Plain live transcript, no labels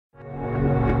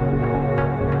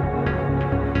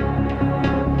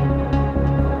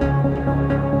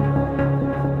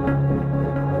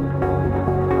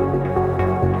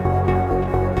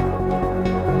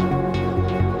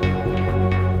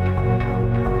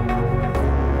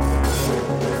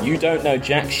You don't know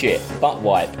jack shit, butt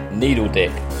wipe, needle dick,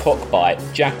 cock bite,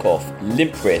 jack off,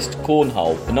 limp wrist,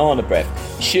 cornhole, banana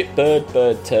breath, shit bird,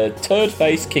 bird turd, turd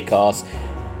face, kick ass,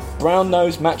 brown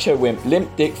nose, macho wimp,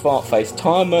 limp dick, fart face,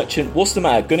 tire merchant, what's the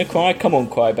matter, gonna cry, come on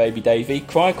cry baby Davy,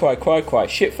 cry, cry, cry, cry,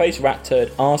 shit face, rat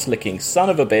turd, arse licking, son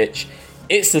of a bitch.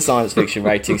 It's the science fiction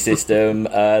rating system.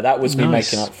 That was me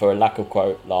making up for a lack of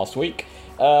quote last week.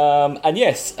 And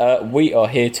yes, we are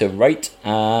here to rate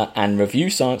and review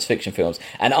science fiction films.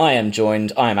 And I am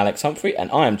Alex Humphrey,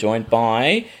 and I am joined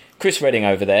by Chris Redding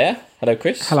over there. Hello,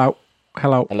 Chris. Hello.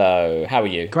 Hello. How are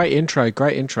you? Great intro.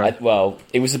 Well,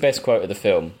 it was the best quote of the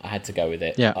film. I had to go with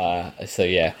it. Yeah.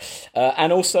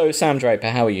 And also Sam Draper.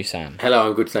 How are you, Sam? Hello,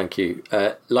 I'm good, thank you.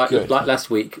 Like last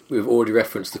week, we've already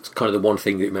referenced kind of the one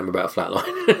thing that you remember about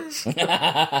Flatliners.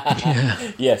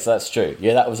 Yeah. Yes, that's true.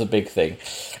 Yeah, that was a big thing.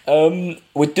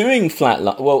 We're doing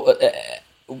Flatline. Well,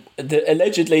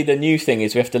 allegedly the new thing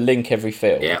is we have to link every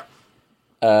film. Yeah.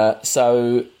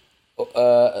 So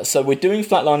we're doing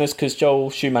Flatliners because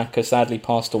Joel Schumacher sadly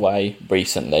passed away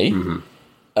recently. Mm-hmm.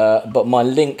 But my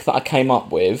link that I came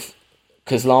up with,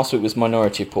 because last week was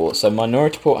Minority Report, so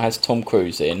Minority Report has Tom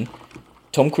Cruise in.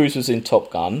 Tom Cruise was in Top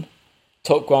Gun.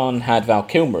 Top Gun had Val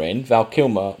Kilmer in. Val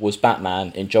Kilmer was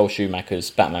Batman in Joel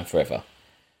Schumacher's Batman Forever.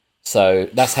 So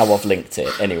that's how I've linked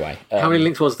it. Anyway, how many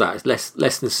links was that? It's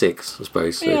less than 6, I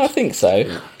suppose. So yeah, I think so.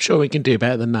 Yeah. Sure, we can do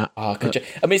better than that. I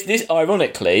mean, this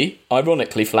ironically,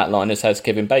 Flatliners has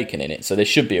Kevin Bacon in it, so there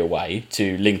should be a way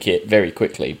to link it very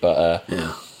quickly. But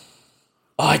yeah,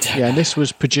 I don't. Yeah, and this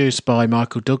was produced by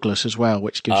Michael Douglas as well,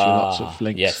 which gives you lots of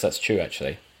links. Yes, that's true.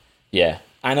 Actually, yeah,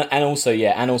 and also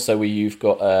you've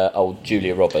got old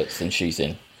Julia Roberts, and she's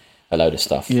in a load of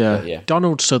stuff. Yeah.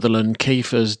 Donald Sutherland,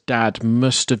 Kiefer's dad,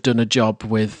 must have done a job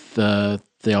with the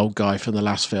old guy from the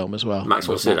last film as well.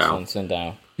 Maxwell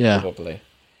Sydow. Yeah. Probably.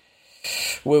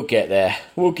 We'll get there.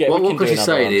 What Chris is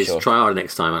saying is try harder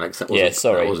next time, Alex.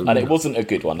 It wasn't a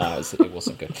good one. No, it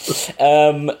wasn't good.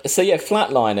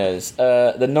 Flatliners,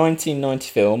 the 1990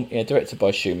 film, directed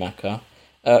by Schumacher,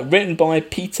 written by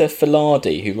Peter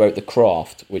Filardi, who wrote The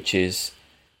Craft, which is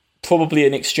probably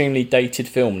an extremely dated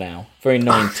film now, very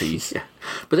 90s. Yeah.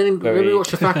 But then we watched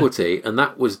The Faculty, and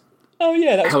that was that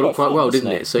was held up quite well,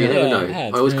 didn't it? So you never know. I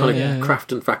always kind of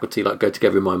Craft and Faculty go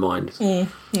together in my mind.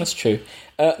 That's true.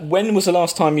 When was the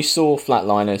last time you saw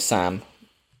Flatliners, Sam?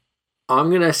 I'm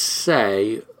going to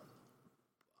say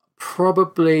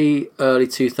probably early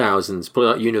 2000s,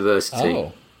 probably like university.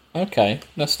 Oh, okay.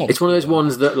 That's not. It's one of those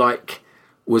ones that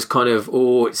was kind of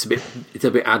it's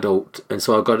a bit adult, and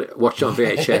so I watched it on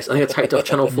VHS. I think I taped it off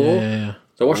Channel 4. Yeah.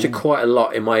 So I watched it quite a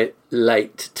lot in my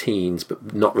late teens,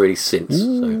 but not really since.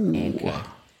 Okay.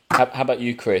 How about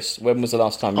you, Chris? When was the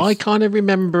last time I kind of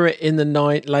remember it in the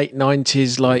late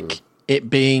 90s, it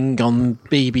being on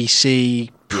BBC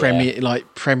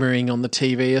premiering on the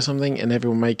TV or something, and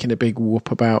everyone making a big whoop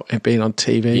about it being on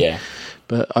TV. Yeah.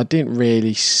 But I didn't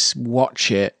really watch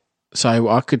it. So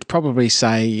I could probably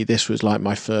say this was like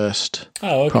my first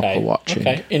proper watching.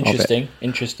 Okay, interesting.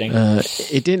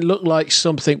 It didn't look like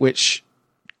something which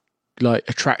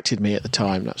attracted me at the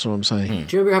time. That's what I'm saying.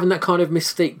 Do you remember having that kind of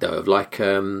mystique though of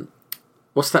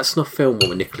what's that snuff film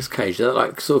with Nicolas Cage? Is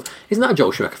that isn't that a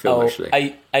Joel Schumacher film actually?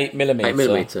 8mm.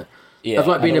 8mm. Yeah,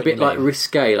 of being a bit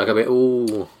risque, a bit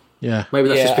Yeah, maybe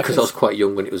that's just because I was quite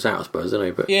young when it was out, I suppose, I don't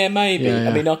know. But yeah, maybe. Yeah.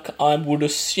 I mean, I would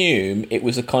assume it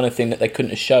was the kind of thing that they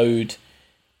couldn't have showed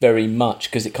very much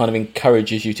because it kind of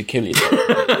encourages you to kill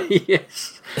yourself.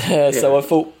 Yes. So I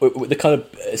thought with the kind of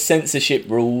censorship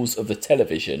rules of the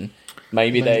television,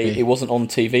 maybe. It wasn't on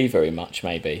TV very much.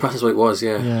 Maybe perhaps that's what it was.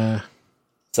 Yeah.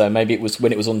 So maybe it was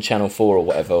when it was on Channel 4 or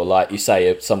whatever, or like you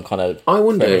say, some kind of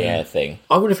premiere thing.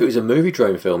 I wonder if it was a movie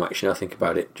drone film, actually, now I think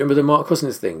about it. Do you remember the Mark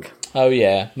Cousins thing? Oh,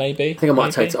 yeah, maybe. I think I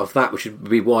might take it off that, which would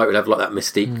be why it would have that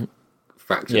mystique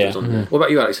factor. Yeah. What about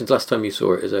you, Alex? Since the last time you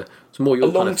saw it, it's more your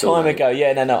kind of film. A long time ago,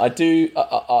 yeah, no, I do.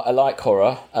 I like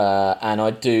horror, and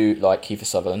I do like Kiefer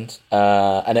Sutherland.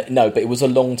 But it was a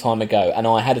long time ago, and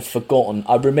I had forgotten.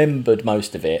 I remembered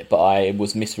most of it, but I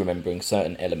was misremembering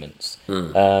certain elements.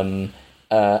 It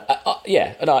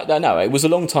was a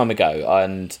long time ago,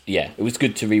 and it was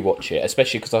good to rewatch it,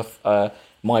 especially because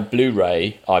my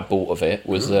Blu-ray I bought of it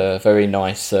was a very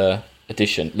nice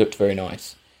edition. Looked very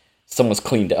nice. Someone's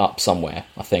cleaned it up somewhere,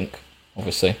 I think.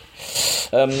 Obviously,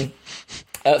 for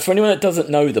anyone that doesn't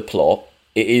know the plot,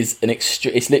 it is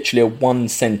it's literally a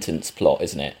one-sentence plot,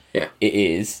 isn't it? Yeah. It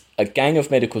is a gang of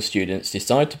medical students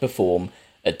decide to perform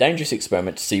a dangerous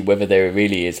experiment to see whether there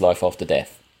really is life after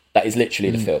death. That is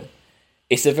literally the film.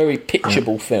 It's a very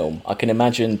picturable film. I can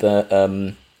imagine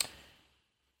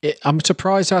I'm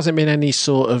surprised there hasn't been any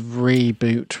sort of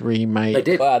reboot, remake. They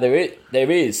did. Well, there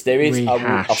is. I'll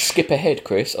Rehash. skip ahead,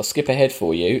 Chris. I'll skip ahead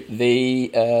for you.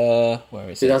 The where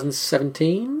is it?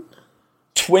 2017?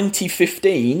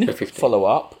 2015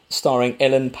 follow-up starring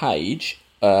Ellen Page.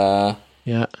 Yeah.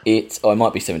 It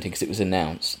might be 17 because it was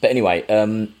announced. But anyway,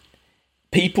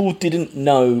 people didn't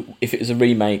know if it was a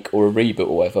remake or a reboot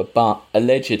or whatever. But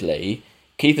allegedly,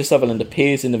 Kiefer Sutherland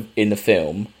appears in the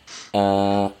film.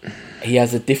 He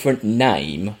has a different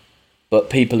name,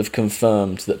 but people have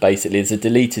confirmed that basically there's a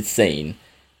deleted scene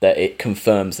that it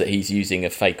confirms that he's using a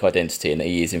fake identity and that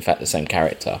he is in fact the same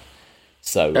character.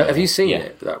 So Have you seen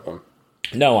it, that one?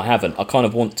 No, I haven't. I kind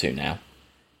of want to now.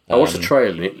 I watched the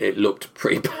trailer and it looked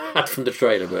pretty bad from the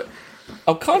trailer, but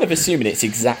I'm kind of assuming it's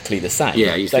exactly the same.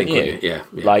 yeah, you don't think, you? yeah.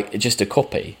 Like just a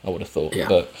copy, I would have thought. Yeah.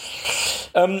 But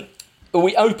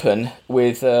we open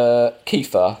with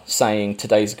Kiefer saying,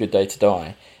 "Today's a good day to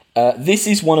die." This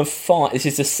is one of 5. This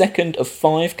is the second of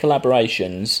 5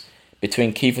 collaborations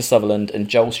between Kiefer Sutherland and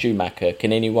Joel Schumacher.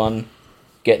 Can anyone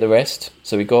get the rest?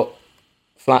 So we got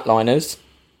Flatliners.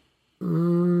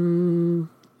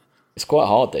 It's quite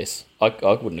hard. This I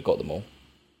wouldn't have got them all.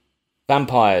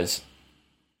 Vampires.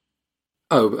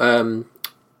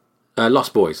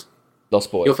 Lost Boys.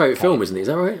 Lost Boys. Your favourite film, isn't it? Is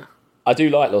that right? I do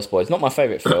like Lost Boys. Not my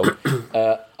favourite film.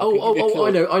 I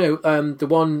know. The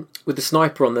one with the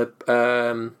sniper on the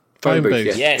phone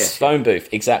booth. Yes, phone booth.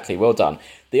 Exactly. Well done.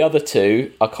 The other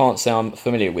 2, I can't say I'm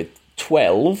familiar with.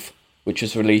 12, which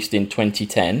was released in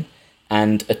 2010,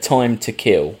 and A Time to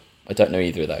Kill. I don't know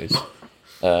either of those.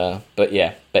 But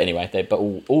anyway, they're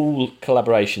all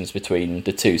collaborations between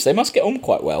the two. So they must get on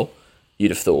quite well.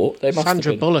 You'd have thought. They must.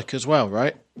 Sandra Bullock as well,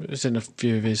 right? It was in a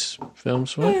few of his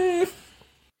films, right?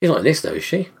 She's not in this though, is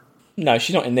she? No,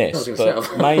 she's not in this.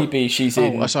 But maybe she's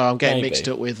in. Oh, sorry, I'm getting mixed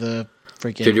up with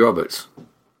freaking Julia Roberts.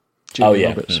 Julia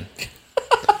Roberts.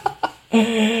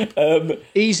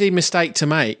 Easy mistake to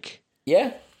make.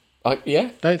 Yeah. Yeah.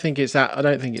 I don't think it's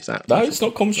that. No, it's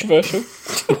not controversial.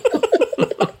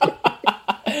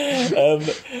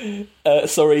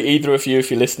 Sorry, either of you, if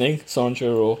you're listening, Sandra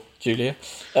or Julia.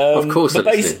 Of course they're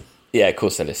listening. Yeah, of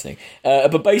course they're listening.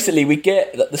 But basically, we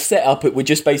get the setup. We're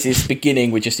just basically this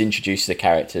beginning. We just introduce the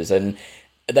characters, and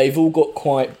they've all got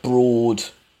quite broad,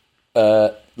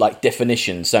 like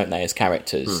definitions, don't they, as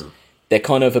characters? They're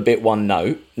kind of a bit one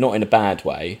note, not in a bad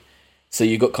way. So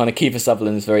you've got kind of Kiefer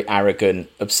Sutherland's very arrogant,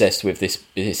 obsessed with this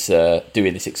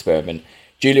doing this experiment.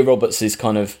 Julia Roberts is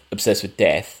kind of obsessed with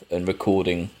death and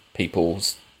recording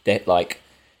people's death, like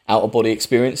out of body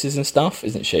experiences and stuff,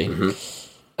 isn't she?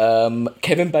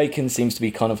 Kevin Bacon seems to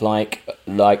be kind of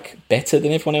like better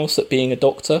than everyone else at being a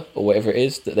doctor or whatever it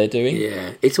is that they're doing.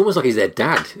 Yeah, it's almost like he's their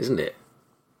dad, isn't it?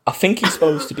 I think he's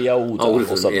supposed to be older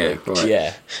or something. Yeah, right.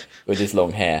 Yeah, with his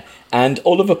long hair. And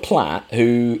Oliver Platt,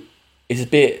 who is a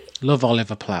bit. Love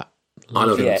Oliver Platt. I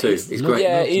love him too. He's great.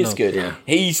 Yeah, he's good. Yeah.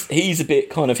 He's a bit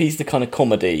kind of. He's the kind of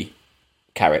comedy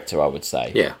character, I would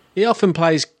say. Yeah. He often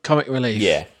plays comic relief.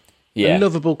 Yeah. A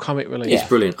lovable comic relief. He's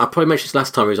brilliant. I probably mentioned this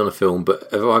last time he was on a film, but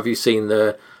have you seen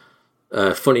the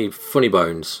Funny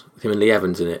Bones with him and Lee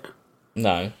Evans in it?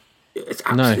 No. It's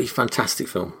absolutely fantastic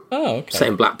film. Oh, okay. Set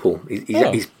in Blackpool.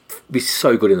 He's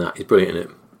so good in that. He's brilliant in it.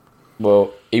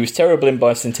 Well, he was terrible in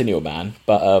Bicentennial Man,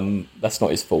 but that's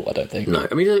not his fault, I don't think. No,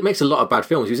 I mean, he makes a lot of bad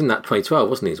films. He was in that 2012,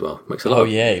 wasn't he, as well? Makes a lot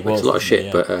he was. Makes a lot of shit,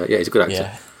 yeah. but he's a good actor.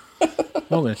 Yeah.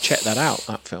 I'm going to check that out,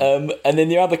 that film. And then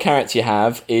the other character you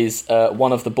have is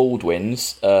one of the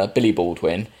Baldwins, Billy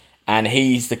Baldwin, and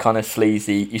he's the kind of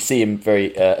sleazy. You see him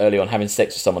very early on having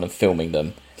sex with someone and filming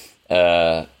them,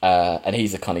 and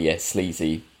he's the kind of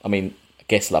sleazy. I mean, I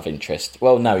guess love interest.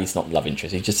 Well, no, he's not love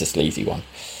interest. He's just a sleazy one.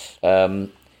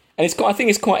 And I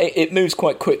think it moves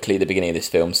quite quickly at the beginning of this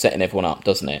film, setting everyone up,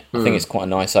 doesn't it? I think it's quite a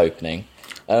nice opening.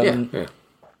 Yeah.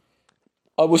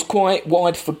 What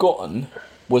I'd forgotten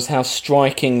was how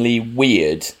strikingly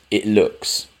weird it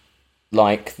looks,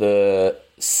 like the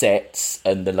sets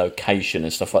and the location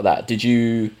and stuff like that. Do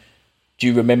you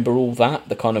remember all that?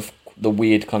 The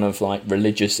weird kind of like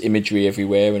religious imagery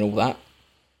everywhere and all that.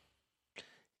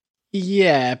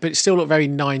 Yeah, but it still looked very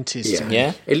 90s to me.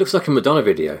 Yeah, it looks like a Madonna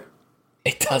video.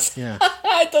 It does. Yeah,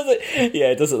 it doesn't. Yeah,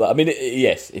 it does look like. I mean,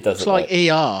 yes, it does. It's like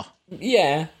ER.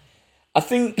 Yeah, I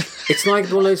think it's like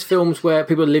one of those films where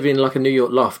people are living in like a New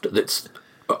York loft that's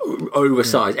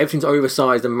oversized. Yeah. Everything's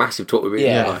oversized and massive. Talk with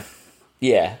Yeah.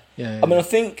 I mean,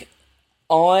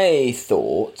 I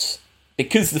thought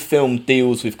because the film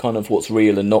deals with kind of what's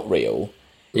real and not real.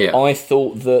 Yeah. I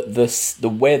thought that the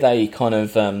where they kind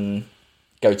of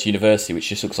go to university, which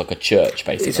just looks like a church,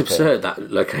 basically. It's absurd,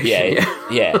 that location.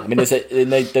 Yeah. I mean,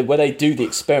 where they do the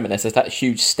experiment, there's that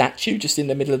huge statue just in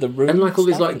the middle of the room. And like all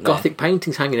these like Gothic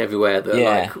paintings hanging everywhere. That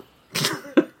like...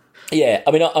 Yeah,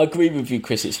 I mean, I agree with you,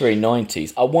 Chris. It's very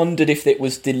 90s. I wondered if it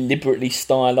was deliberately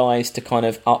stylised to kind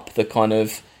of up the kind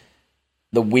of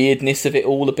the weirdness of it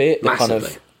all a bit, the kind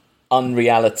of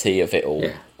unreality of it all.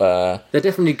 Yeah. They're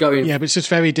definitely going... Yeah, but it's just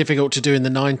very difficult to do in the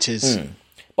 90s.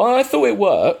 But I thought it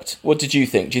worked. What did you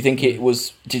think? Do you think it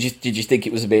was... Did you think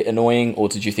it was a bit annoying, or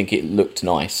did you think it looked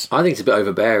nice? I think it's a bit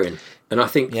overbearing. And I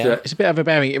think that... It's a bit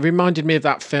overbearing. It reminded me of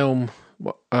that film...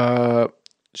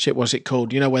 what's it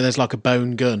called? You know, where there's like a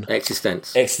bone gun.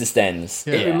 Existence.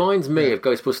 Yeah. It reminds me of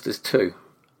Ghostbusters 2.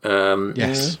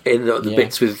 Yes. In the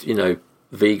bits with,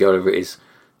 Vigo, whatever it is.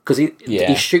 Because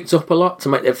he shoots up a lot to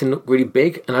make everything look really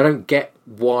big, and I don't get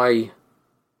why...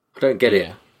 I don't get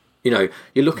it. You're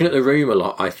looking at the room a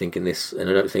lot, I think, in this, and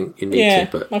I don't think you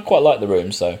need to. But I quite like the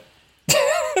room, so...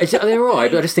 They're all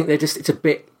right, but I just think it's a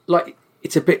bit,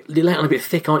 you're letting on a bit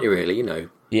thick, aren't you, really,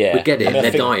 Yeah. We get it,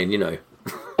 they're dying,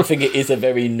 I think it is a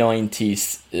very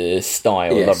 90s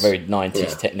style, like very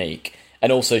 90s technique.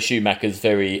 And also Schumacher's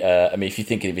very... if you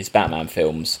think of his Batman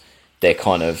films, they're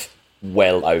kind of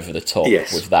well over the top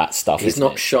with that stuff. He's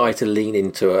not shy to lean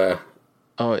into a...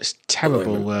 Oh, it's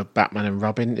terrible, Batman and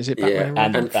Robin. Is it Batman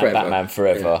and Robin? And Batman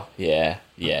Forever. Yeah.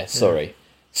 Sorry,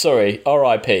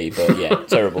 R.I.P., but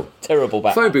terrible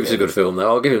Batman. Phone Booth's a good film,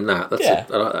 though. I'll give him that. I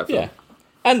like that film. Yeah.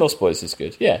 And Lost Boys is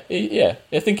good. Yeah. I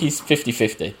think he's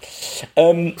 50-50.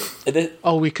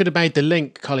 We could have made the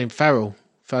link, Colin Farrell,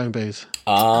 Phone Booth.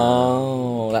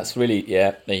 Oh, that's really...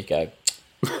 Yeah, there you go.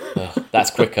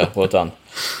 That's quicker. Well done.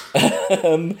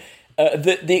 The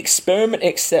experiment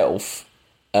itself,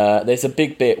 there's a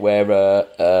big bit where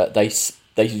they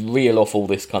reel off all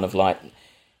this kind of like...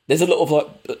 There's a lot of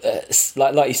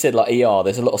like you said, like ER,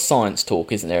 there's a lot of science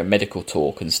talk, isn't there, and medical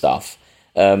talk and stuff.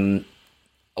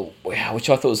 Which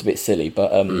I thought was a bit silly,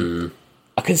 but I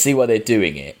can see why they're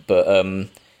doing it. But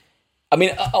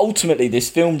ultimately, this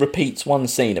film repeats one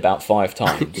scene about 5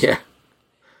 times.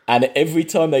 And every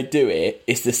time they do it,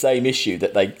 it's the same issue,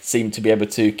 that they seem to be able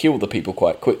to kill the people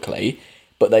quite quickly,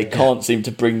 but they can't seem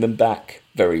to bring them back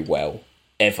very well,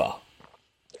 ever.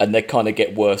 And they kind of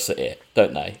get worse at it,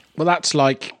 don't they? Well, that's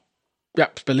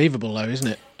believable, though, isn't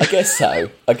it? I guess so.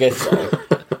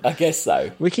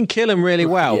 We can kill them really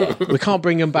well. We can't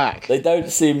bring them back. They don't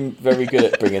seem very good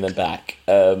at bringing them back.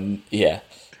 It'd be a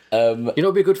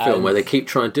good film where they keep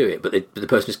trying to do it, but the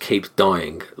person just keeps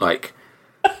dying. Like,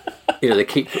 they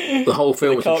keep the whole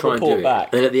film to try and do it. Back.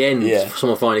 And then at the end,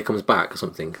 someone finally comes back or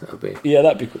something. That'd be cool.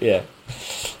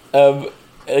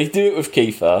 They do it with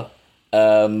Kiefer.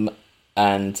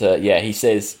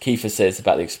 Kiefer says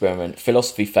about the experiment: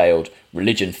 philosophy failed,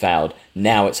 religion failed.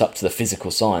 Now it's up to the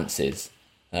physical sciences.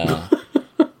 I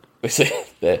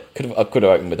could have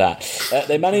opened with that.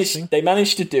 They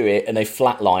managed to do it, and they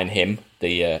flatline him.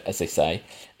 As they say,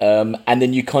 and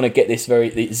then you kind of get this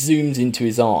it zooms into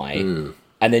his eye,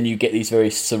 and then you get these very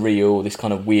surreal, this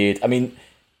kind of weird. I mean,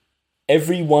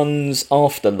 everyone's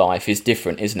afterlife is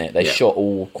different, isn't it? They shot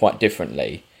all quite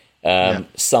differently.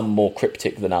 Some more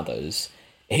cryptic than others.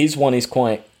 His one is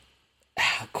quite.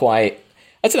 I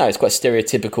don't know. It's quite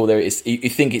stereotypical. There is. You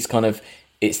think it's kind of.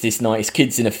 It's this nice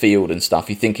kids in a field and stuff.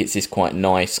 You think it's this quite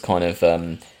nice kind of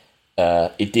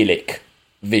idyllic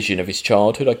vision of his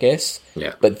childhood, I guess.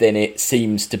 Yeah. But then it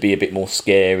seems to be a bit more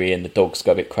scary, and the dogs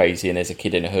go a bit crazy, and there's a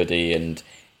kid in a hoodie, and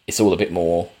it's all a bit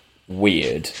more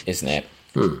weird, isn't it?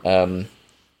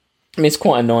 It's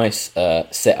quite a nice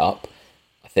setup.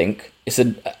 I think it's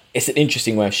an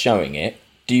interesting way of showing it.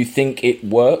 Do you think it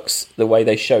works the way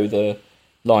they show the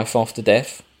life after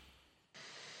death?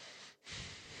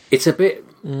 It's a bit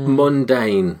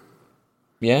mundane.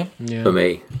 Yeah. For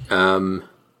me.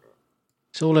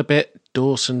 It's all a bit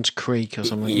Dawson's Creek or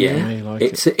something. Yeah.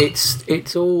 It's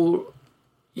all... Do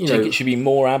you think it should be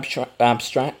more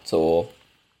abstract, or...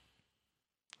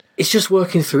 It's just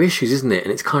working through issues, isn't it?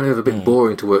 And it's kind of a bit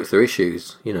boring to work through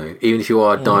issues, even if you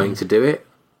are dying to do it.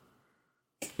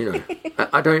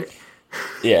 I don't...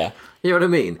 Yeah. You know what I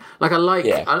mean? Like, I like...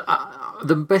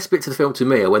 the best bits of the film to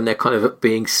me are when they're kind of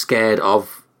being scared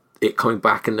of it coming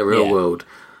back in the real world.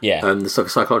 Yeah. And the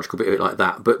psychological bit of it like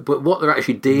that. But what they're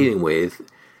actually dealing with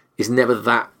is never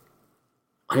that...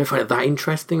 I don't find it that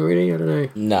interesting, really. I don't know.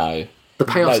 No. The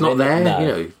payoff's not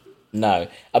there, No.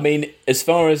 I mean, as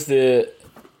far as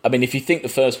if you think the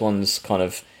first one's kind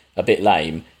of a bit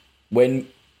lame, when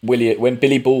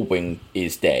Billy Baldwin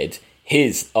is dead,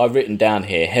 I've written down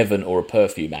here, heaven or a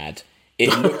perfume ad. It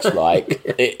looks like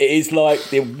it is like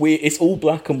it's all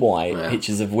black and white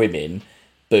pictures of women,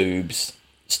 boobs,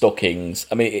 stockings.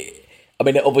 I mean,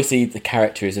 obviously the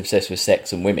character is obsessed with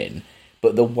sex and women,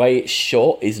 but the way it's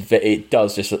shot it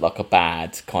does just look like a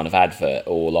bad kind of advert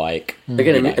or like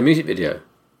again a music video.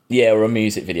 Yeah, or a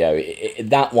music video.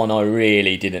 That one I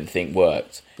really didn't think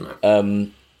worked.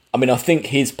 No. I mean, I think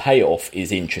his payoff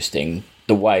is interesting.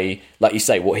 The way, like you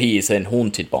say, what he is then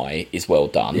haunted by is well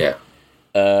done. Yeah.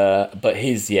 But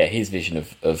his vision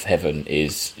of heaven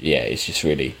is it's just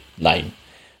really lame.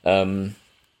 I've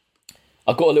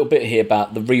got a little bit here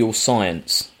about the real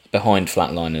science behind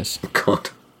Flatliners. God.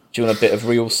 Do you want a bit of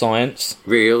real science?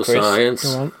 Real Chris? science.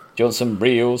 Do you want some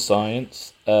real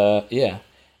science? Yeah.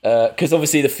 Because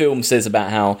obviously the film says about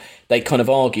how they kind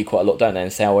of argue quite a lot, don't they?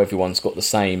 And say how everyone's got the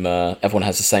same, everyone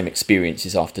has the same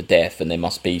experiences after death, and there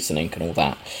must be something and all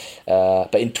that.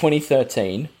 But in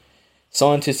 2013,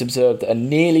 scientists observed that a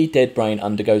nearly dead brain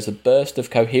undergoes a burst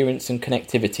of coherence and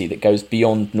connectivity that goes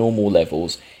beyond normal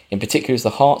levels. In particular, as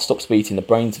the heart stops beating, the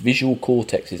brain's visual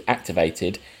cortex is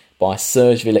activated by a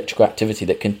surge of electrical activity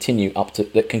that can continue up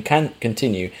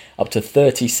to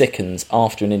 30 seconds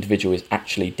after an individual is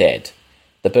actually dead.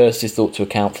 The burst is thought to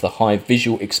account for the high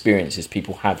visual experiences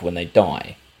people have when they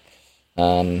die.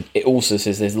 It also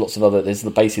says there's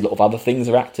basically a lot of other things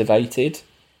are activated,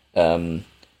 and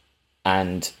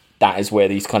that is where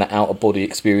these kind of out of body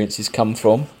experiences come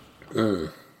from.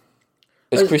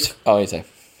 Is Chris? Oh, is he?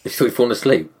 You thought he'd fallen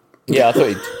asleep? Yeah, I thought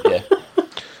he'd. Yeah.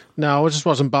 No, I just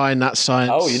wasn't buying that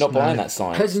science. Oh, you're not buying that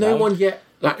science. Has no one yet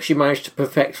actually managed to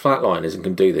perfect Flatliners and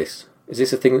can do this? Is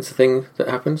this a thing that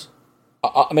happens?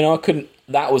 I mean, I couldn't.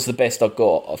 That was the best I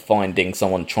got of finding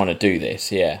someone trying to do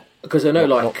this. Yeah, because I know,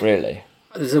 not really.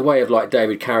 There's a way of like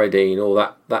David Carradine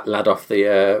or that lad off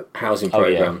the housing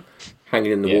program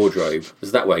hanging in the wardrobe.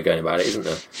 There's that way of going about it, isn't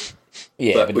there?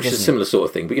 Yeah, which is a similar sort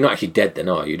of thing. But you're not actually dead, then,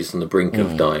 are you? You're just on the brink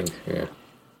of dying. Yeah.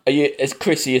 Are you, as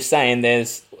Chris? Are you saying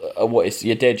there's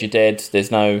you're dead? You're dead. There's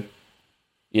no,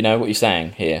 what you're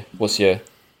saying here. What's your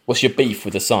beef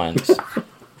with the science?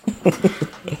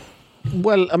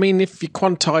 Well, I mean, if you're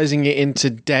quantizing it into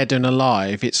dead and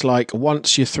alive, it's like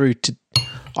once you're through to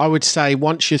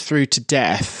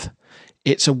death,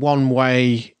 it's a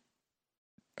one-way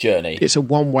journey. It's a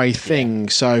one-way thing. Yeah.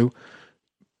 So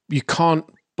you can't,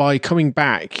 by coming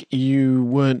back, you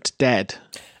weren't dead.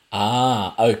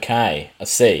 Ah, okay. I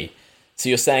see. So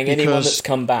you're saying anyone that's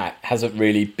come back hasn't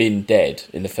really been dead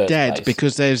in the first place? Dead,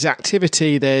 because there's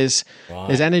activity, there's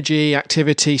energy,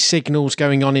 activity, signals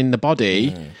going on in the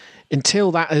body.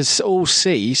 Until that has all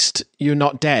ceased, you're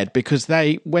not dead, because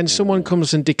when someone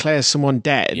comes and declares someone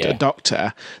dead, a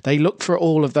doctor, they look for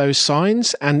all of those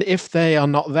signs, and if they are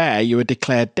not there, you are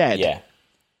declared dead. Yeah.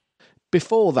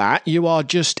 Before that, you are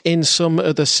just in some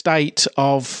other state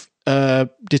of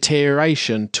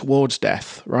deterioration towards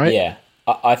death, right? Yeah.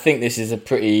 I think this is a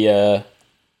pretty, I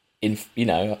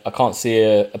can't see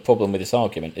a problem with this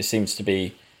argument. It seems to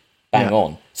be bang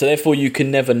on. So therefore you can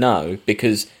never know,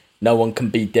 because no one can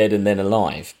be dead and then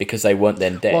alive, because they weren't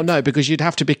then dead. Well, no, because you'd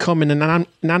have to become an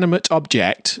inanimate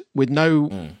object with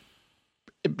no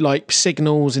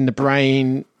signals in the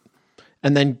brain,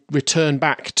 and then return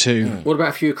back to. What about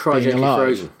if you were cryogenically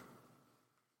frozen?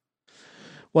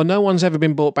 Well, no one's ever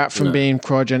been brought back from being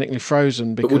cryogenically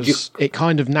frozen, because it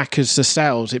kind of knackers the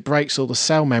cells. It breaks all the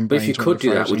cell membranes. But if you could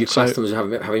do that, would you class them as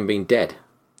having been dead?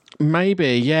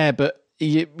 Maybe, yeah, but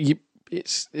you're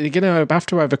going to have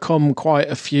to overcome quite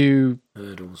a few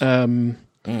hurdles.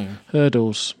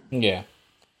 Yeah.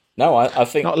 No, I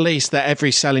think... Not least that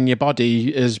every cell in your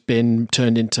body has been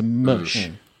turned into mush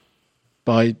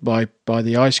by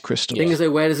the ice crystals. The thing is, though,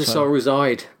 where does the cell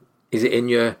reside? Is it in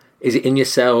your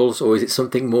cells, or is it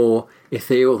something more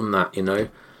ethereal than that,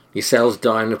 Your cells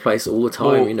die in a place all the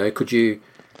time, could you...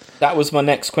 That was my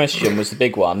next question, was the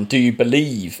big one. Do you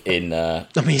believe in... I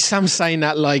mean, Sam's saying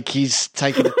that like he's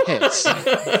taking a piss.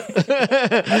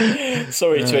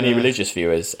 Sorry to any religious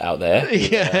viewers out there.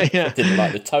 Didn't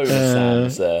like the tone of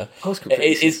Sam's... I was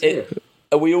completely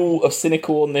are we all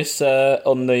cynical on this,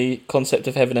 on the concept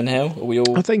of heaven and hell? Are we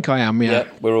all... I think I am, yeah.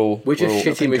 We're just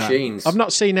shitty machines. I've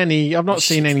not seen any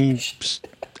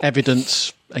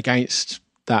evidence against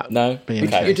that. No?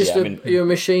 Okay. You're a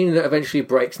machine that eventually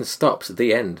breaks and stops at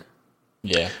the end.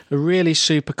 Yeah. A really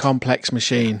super complex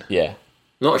machine. Yeah.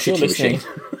 Not a shitty machine.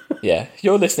 Yeah.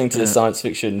 You're listening to the science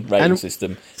fiction rating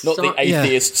system, not the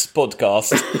atheists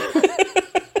podcast.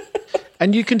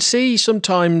 And you can see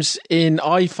sometimes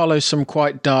I follow some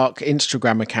quite dark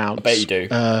Instagram accounts. I bet you do.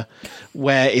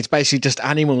 Where it's basically just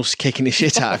animals kicking the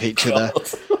shit out of each other.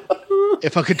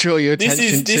 If I could draw your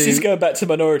attention This is going back to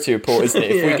Minority Report, isn't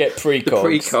it? If we get precogs. The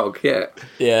precog, yeah.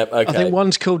 Yeah, okay. I think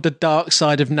one's called The Dark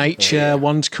Side of Nature. Yeah.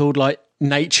 One's called,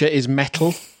 Nature is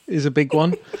Metal. is a big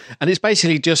one, and it's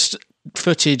basically just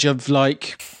footage of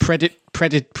like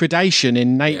predation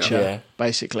in nature,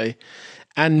 basically.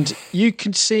 And you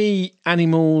can see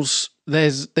animals.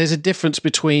 There's a difference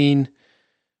between.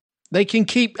 They can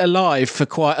keep alive for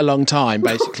quite a long time,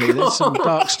 basically. There's some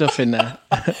dark stuff in there.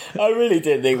 I really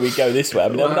didn't think we'd go this way. I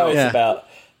mean, I know it's about...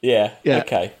 Yeah.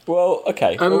 Okay. Well,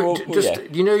 okay.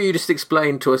 You just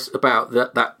explained to us about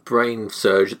that brain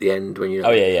surge at the end when you...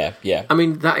 Oh, yeah. I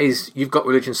mean, that is... You've got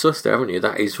religion sus there, haven't you?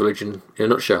 That is religion in a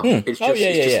nutshell. It's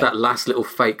just that last little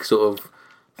fake sort of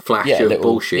flash of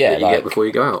bullshit that you get before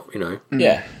you go out, you know?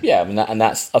 Yeah. I mean, and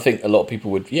that's... I think a lot of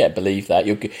people would, believe that.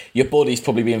 Your body's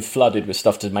probably being flooded with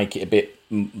stuff to make it a bit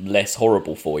less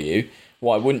horrible for you.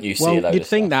 Why wouldn't you see a load you'd of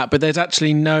think stuff? that, but there's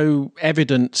actually no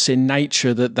evidence in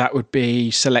nature that would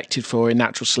be selected for in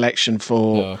natural selection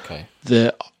for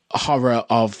the horror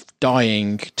of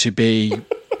dying to be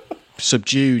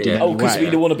subdued in any way. Because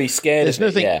we don't want to be scared there's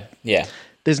of nothing, it. Yeah.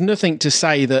 There's nothing to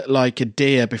say that like a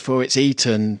deer before it's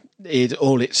eaten, the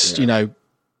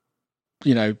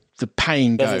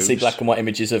pain Doesn't goes. see black and white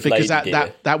images of because lady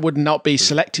deer. that would not be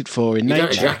selected for in nature. You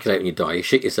don't ejaculate when you die, you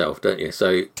shit yourself, don't you?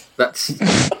 So that's...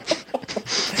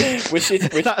 we're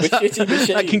shitting machines.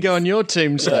 That can go on your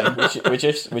tombstone. We're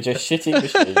just shitting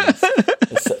machines.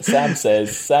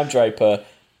 Sam Draper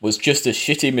was just a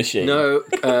shitty machine. No,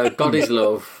 God is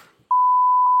love.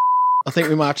 I think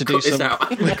we might have to do some.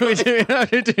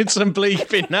 We're doing some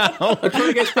bleeping now. I'm trying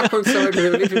to get back on side of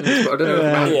religion, but I don't know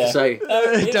what to say.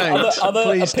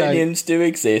 Other opinions do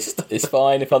exist. It's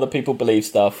fine if other people believe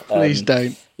stuff. Please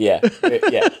don't. Yeah.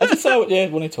 I just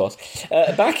wanted to ask.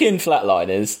 Back in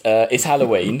Flatliners, it's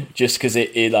Halloween, just because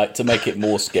it like to make it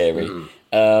more scary.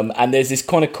 And there's this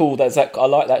kind of cool. I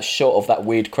like that shot of that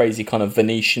weird, crazy kind of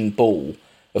Venetian ball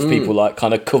of people like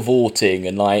kind of cavorting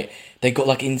and like. They got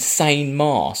like insane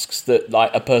masks that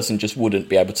like a person just wouldn't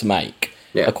be able to make.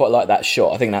 Yeah. I quite like that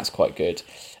shot. I think that's quite good.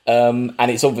 And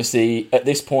it's obviously at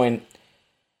this point,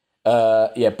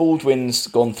 Baldwin's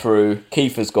gone through,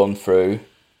 Kiefer's gone through.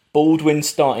 Baldwin's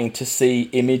starting to see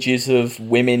images of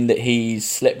women that he's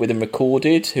slept with and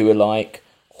recorded who are like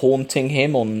haunting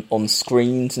him on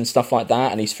screens and stuff like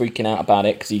that. And he's freaking out about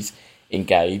it because he's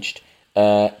engaged.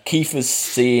 Kiefer's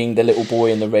seeing the little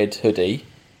boy in the red hoodie.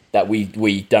 That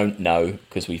we don't know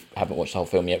because we haven't watched the whole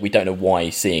film yet. We don't know why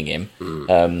he's seeing him.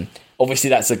 Obviously,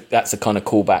 that's a kind of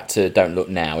callback to Don't Look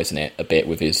Now, isn't it? A bit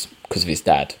because of his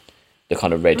dad, the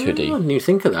kind of red hoodie. I didn't even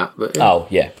think of that, but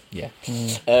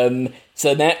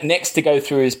So next to go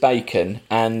through is Bacon,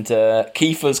 and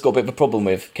Kiefer's got a bit of a problem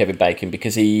with Kevin Bacon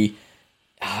because I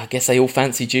guess they all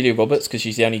fancy Julia Roberts because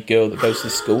she's the only girl that goes to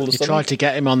school. Or something. Tried to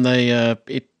get him on the.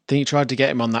 I think he tried to get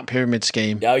him on that pyramid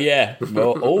scheme. Oh yeah.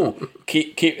 Well,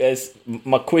 keep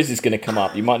my quiz is going to come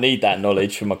up. You might need that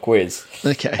knowledge for my quiz.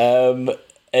 Okay.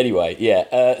 Anyway,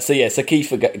 So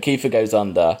Kiefer goes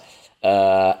under,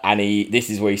 and this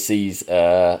is where he sees.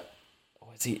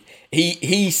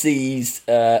 He sees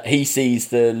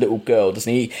the little girl,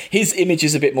 doesn't he? His image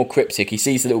is a bit more cryptic. He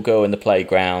sees the little girl in the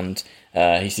playground.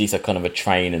 He sees a kind of a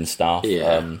train and stuff.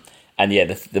 Yeah.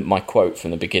 My quote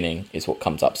from the beginning is what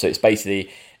comes up. So it's basically,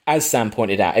 as Sam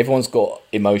pointed out, everyone's got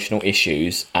emotional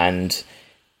issues, and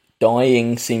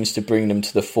dying seems to bring them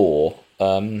to the fore.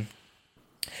 I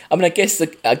guess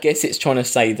it's trying to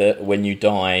say that when you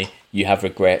die, you have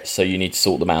regrets, so you need to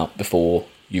sort them out before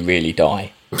you really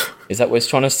die. Is that what it's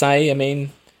trying to say? I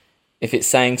mean, if it's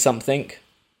saying something.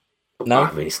 No,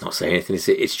 I mean it's not saying anything.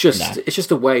 It's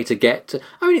just a way to get to.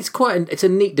 I mean, it's a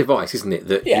neat device, isn't it?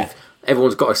 That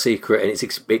everyone's got a secret, and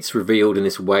it's revealed in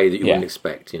this way that you wouldn't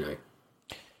expect. You know.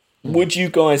 Would you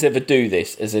guys ever do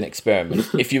this as an experiment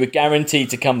if you were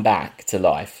guaranteed to come back to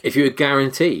life? If you were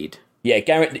guaranteed,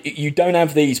 you don't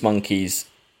have these monkeys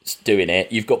doing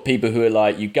it. You've got people who are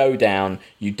like, you go down,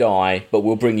 you die, but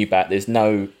we'll bring you back. There's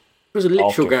no. It was a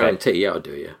literal guarantee. Yeah, I'll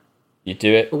do it. You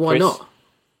do it. Well, why Chris? not?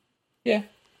 Yeah.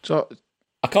 So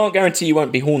I can't guarantee you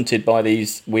won't be haunted by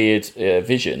these weird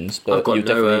visions. But I've got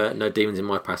no demons in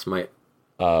my past, mate.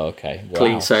 Oh, okay. Wow.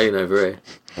 Clean sailing over here.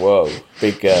 Whoa,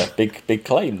 big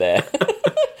claim there.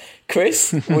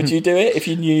 Chris, would you do it if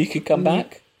you knew you could come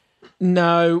back?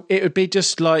 No, it'd be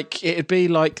like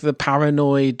the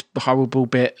paranoid, horrible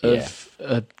bit of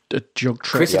a jug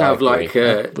trip. Chris would have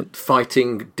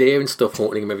fighting deer and stuff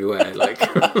haunting him everywhere. Like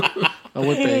I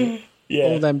would be. Yeah.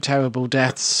 All them terrible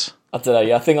deaths. I don't know.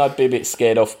 Yeah, I think I'd be a bit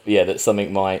scared off. Yeah, that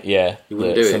something might. Yeah, you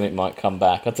wouldn't do something might come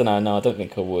back. I don't know. No, I don't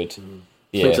think I would.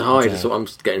 Yeah, to hide is what I'm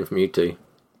getting from you two.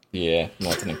 Yeah, no,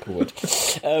 I don't think I would.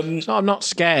 So I'm not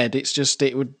scared. It's just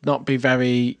it would not be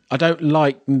very. I don't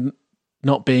like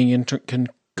not being in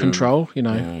control. You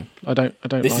know, I don't.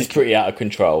 This is pretty out of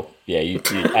control. Yeah, you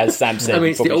as Sam said, I mean, you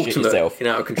it's the probably shit ultimate yourself.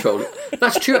 out of control.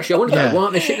 That's true. Actually, I wonder why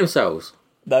aren't they shitting themselves?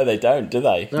 No, they don't, do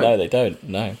they? No, they don't.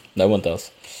 No one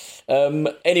does.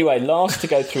 Anyway, last to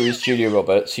go through is Julia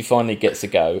Roberts. She finally gets a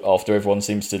go after everyone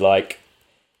seems to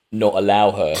not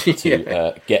allow her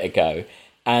to get a go.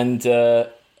 And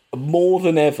more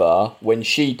than ever, when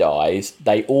she dies,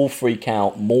 they all freak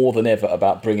out more than ever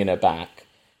about bringing her back.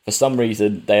 For some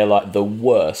reason, they are like the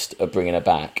worst at bringing her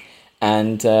back.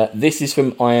 And this is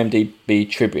from IMDb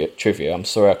trivia. I'm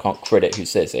sorry I can't credit who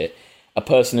says it. A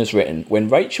person has written, when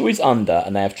Rachel is under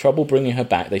and they have trouble bringing her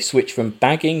back, they switch from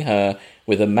bagging her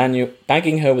with a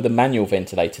manual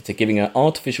ventilator to giving her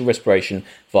artificial respiration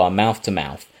via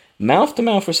mouth-to-mouth.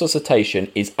 Mouth-to-mouth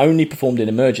resuscitation is only performed in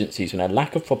emergencies when a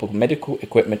lack of proper medical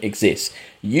equipment exists.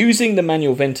 Using the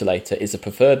manual ventilator is a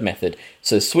preferred method,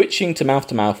 so switching to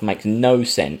mouth-to-mouth makes no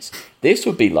sense. This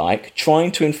would be like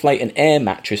trying to inflate an air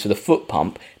mattress with a foot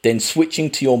pump, then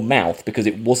switching to your mouth because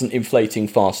it wasn't inflating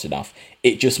fast enough.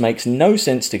 It just makes no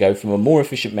sense to go from a more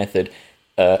efficient method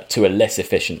to a less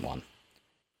efficient one.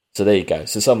 So there you go.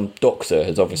 So some doctor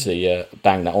has obviously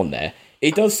banged that on there.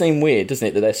 It does seem weird, doesn't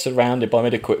it, that they're surrounded by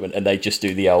medical equipment and they just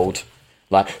do the old,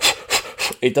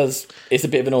 it does. It's a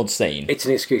bit of an odd scene. It's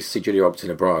an excuse to see Julia Roberts in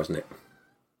a bra, isn't it?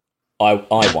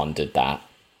 I wondered that.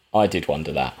 I did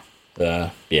wonder that.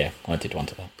 Yeah, I did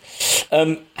wonder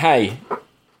that. Hey,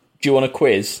 do you want a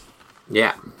quiz?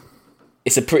 Yeah.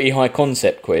 It's a pretty high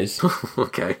concept quiz.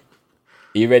 Okay. Are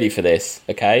you ready for this?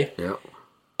 Okay.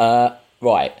 Yeah.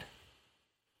 Right.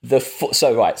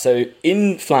 So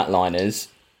in Flatliners,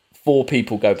 4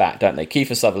 people go back, don't they?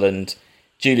 Kiefer Sutherland,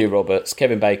 Julia Roberts,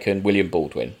 Kevin Bacon, William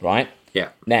Baldwin, right? Yeah.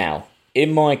 Now,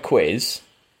 in my quiz,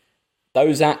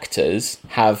 those actors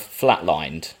have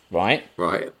flatlined, right?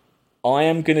 Right. I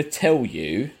am going to tell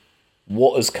you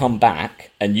what has come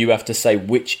back, and you have to say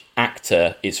which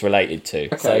actor it's related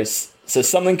to. Okay. So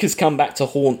something has come back to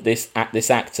haunt this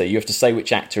actor. You have to say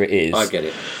which actor it is. I get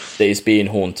it. That is being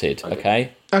haunted,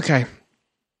 okay? Okay.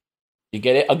 You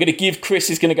get it? I'm going to give Chris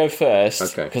is going to go first.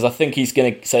 Okay. Because I think he's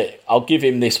going to... So I'll give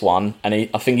him this one, and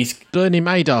I think he's... Bernie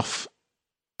Madoff.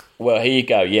 Well, here you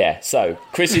go, yeah. So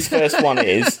Chris's first one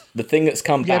is... The thing that's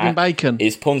come Kevin back Bacon.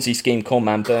 is Ponzi scheme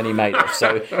conman Bernie Madoff.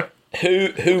 So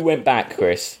who went back,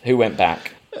 Chris? Who went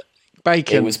back?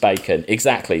 Bacon. It was Bacon,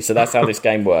 exactly. So that's how this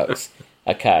game works.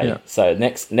 Okay, Yeah. So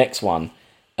next one.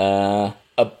 A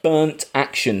burnt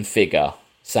action figure.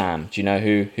 Sam, do you know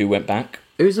who went back?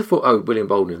 Who's the foot? Oh, William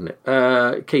Baldwin, isn't it?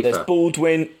 Kiefer. There's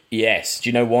Baldwin. Yes. Do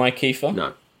you know why, Kiefer?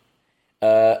 No.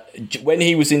 When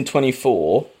he was in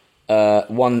 24,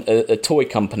 a toy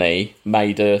company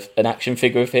made an action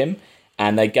figure of him,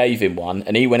 and they gave him one,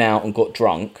 and he went out and got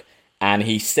drunk, and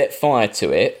he set fire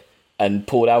to it and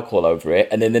poured alcohol over it,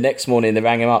 and then the next morning they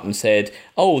rang him up and said,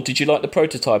 "Oh, did you like the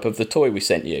prototype of the toy we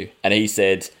sent you?" And he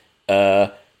said,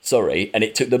 sorry, and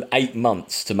it took them 8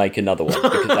 months to make another one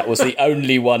because that was the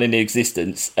only one in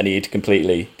existence, and he had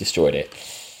completely destroyed it.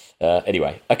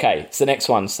 Anyway, okay, so next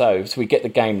one. So we get the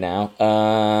game now.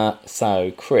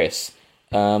 So Chris,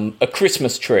 a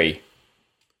Christmas tree.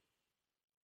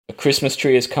 A Christmas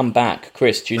tree has come back.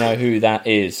 Chris, do you know who that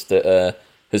is that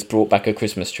has brought back a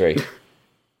Christmas tree?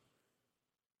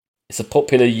 It's a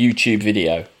popular YouTube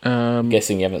video. I'm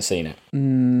guessing you haven't seen it.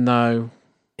 No.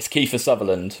 It's Kiefer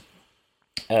Sutherland.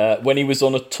 When he was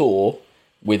on a tour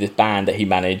with his band that he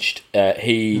managed,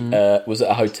 he was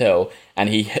at a hotel and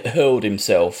he hurled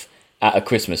himself at a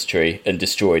Christmas tree and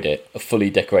destroyed it, a fully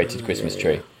decorated Christmas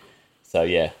tree. So,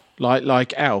 yeah.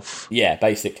 Like Alf? Yeah,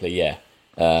 basically, yeah.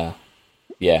 Yeah.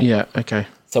 Yeah, okay.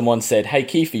 Someone said, "Hey,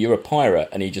 Kiefer, you're a pirate."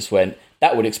 And he just went,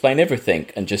 "That would explain everything,"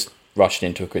 and just rushed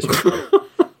into a Christmas tree.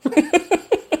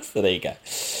 So there you go.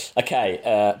 Okay,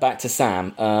 back to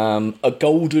Sam. A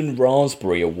Golden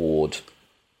Raspberry Award.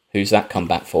 Who's that come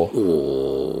back for?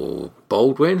 Ooh,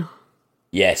 Baldwin?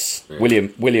 Yes, yeah.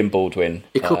 William Baldwin.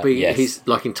 It could be yes. his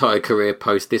entire career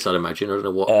post this, I'd imagine. I don't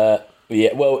know what.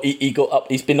 Yeah, well, he got up.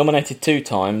 He's been nominated 2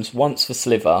 times. Once for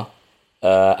Sliver,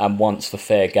 and once for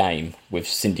Fair Game with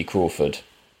Cindy Crawford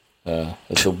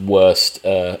as the worst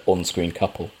on-screen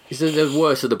couple. He's the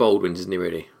worst of the Baldwins, isn't he?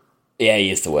 Really? Yeah,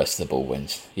 he is the worst of the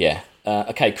Baldwins. Yeah.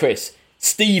 Okay, Chris.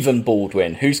 Stephen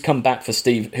Baldwin. Who's come back for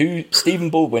Stephen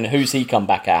Baldwin, who's he come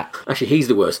back at? Actually, he's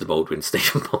the worst of the Baldwins,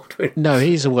 Stephen Baldwin. No,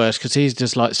 he's the worst because he's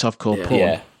just like softcore porn.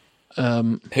 Yeah.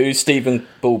 Who's Stephen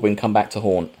Baldwin come back to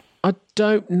haunt? I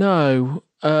don't know.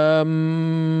 I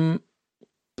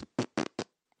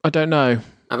don't know.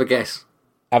 Have a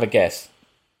guess.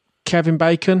 Kevin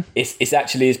Bacon? It's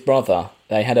actually his brother.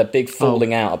 They had a big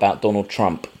falling out about Donald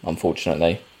Trump,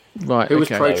 unfortunately. Right, Who was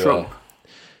pro-Trump?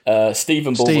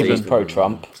 Stephen Baldwin was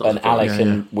pro-Trump, and Alec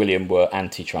and William were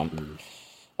anti-Trump.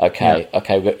 Okay,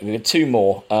 we've got two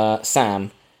more.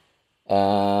 Sam,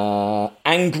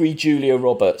 angry Julia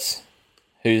Roberts.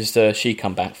 Who's she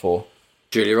come back for?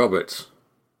 Julia Roberts.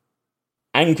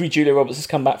 Angry Julia Roberts has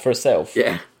come back for herself.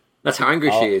 Yeah, that's how angry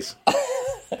she is.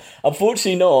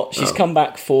 Unfortunately not. She's come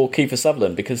back for Kiefer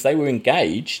Sutherland because they were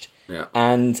engaged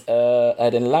and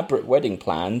had an elaborate wedding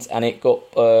planned, and it got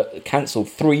cancelled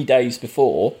 3 days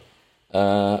before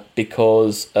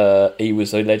because he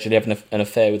was allegedly having an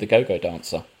affair with a go-go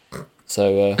dancer.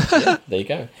 So there you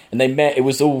go. And they met. It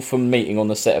was all from meeting on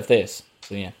the set of this.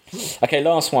 So yeah. Okay,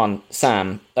 last one.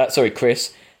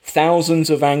 Chris.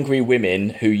 Thousands of angry women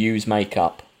who use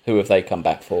makeup. Who have they come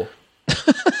back for?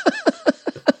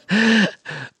 Julia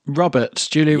Roberts.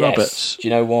 Do you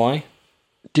know why?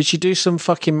 Did she do some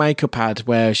fucking makeup ad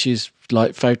where she's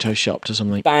like photoshopped or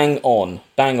something? Bang on.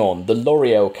 The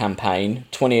L'Oreal campaign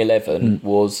 2011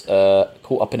 was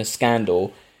caught up in a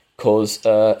scandal because,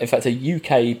 in fact, a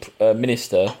UK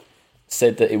minister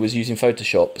said that it was using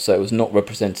Photoshop, so it was not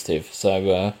representative.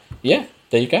 So,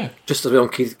 there you go. Just as we're on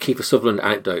Kiefer Sutherland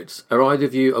anecdotes, are either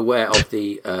of you aware of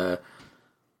the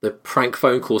prank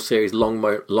phone call series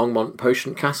Longmont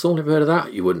Potion Castle? Have you heard of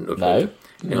that? You wouldn't have. No.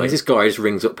 Anyways, this guy just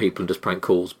rings up people and does prank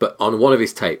calls. But on one of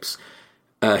his tapes,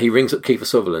 he rings up Kiefer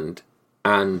Sutherland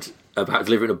and about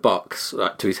delivering a box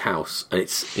to his house, and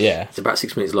it's about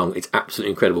 6 minutes long. It's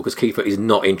absolutely incredible because Kiefer is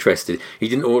not interested. He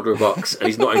didn't order a box, and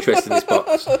he's not interested in this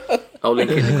box. I'll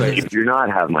link it in the credits. You do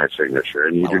not have my signature,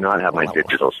 and you do not have my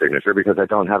digital signature because I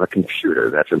don't have a computer.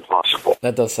 That's impossible.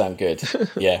 That does sound good.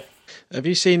 Yeah. Have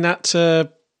you seen that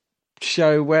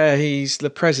show where he's the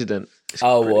president?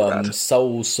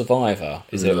 Soul Survivor,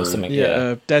 is it, or something?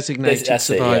 Yeah, Designated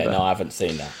Survivor. No, I haven't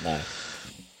seen that, no.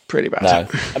 Pretty bad. No.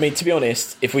 I mean, to be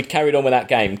honest, if we'd carried on with that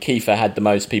game, Kiefer had the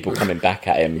most people coming back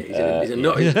at him. He's a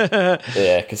nutty.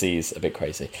 Yeah, because he's a bit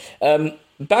crazy.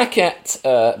 Back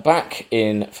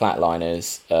in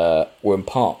Flatliners, we're in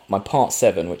part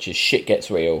 7, which is Shit Gets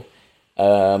Real.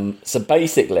 So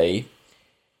basically,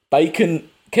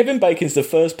 Kevin Bacon's the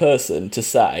first person to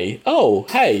say, "Oh,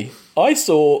 hey, I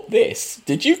saw this.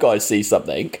 Did you guys see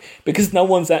something?" Because no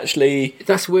one's actually...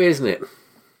 That's weird, isn't it?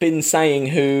 Been saying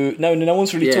who... No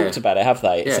one's really talked about it, have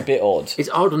they? It's a bit odd. It's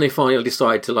odd when they finally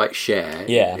decide to, share.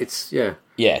 Yeah.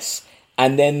 Yes.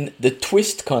 And then the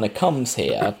twist kind of comes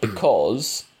here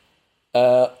because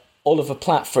Oliver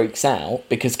Platt freaks out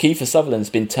because Kiefer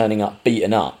Sutherland's been turning up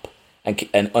beaten up.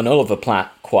 And Oliver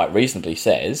Platt quite reasonably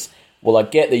says, well, I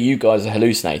get that you guys are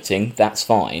hallucinating, that's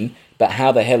fine, but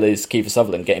how the hell is Kiefer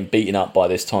Sutherland getting beaten up by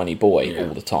this tiny boy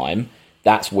all the time?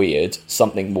 That's weird.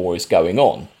 Something more is going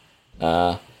on.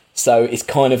 So it's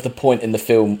kind of the point in the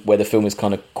film where the film is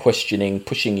kind of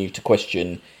pushing you to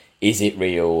question, is it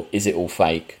real? Is it all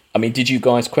fake? I mean, did you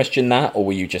guys question that, or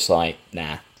were you just like,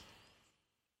 nah?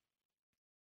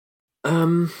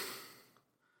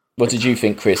 What did you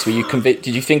think, Chris? Were you convinced?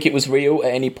 Did you think it was real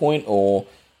at any point, or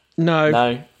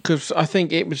no? Because I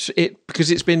think because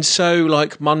it's been so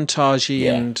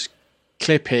montagey and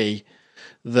clippy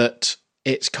that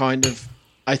it's kind of,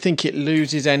 I think it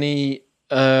loses any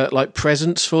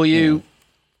presence for you,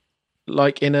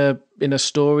 in a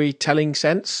storytelling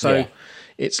sense. So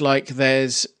it's like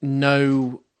there's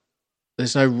no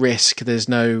risk, there's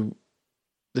no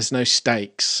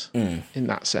stakes in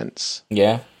that sense.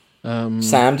 Yeah.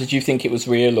 Sam, did you think it was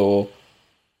real, or?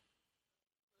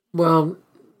 Well,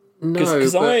 no.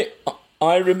 Because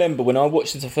I remember when I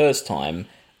watched it the first time,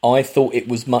 I thought it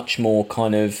was much more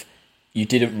kind of, you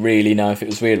didn't really know if it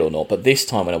was real or not. But this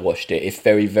time when I watched it, it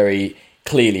very, very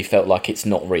clearly felt like it's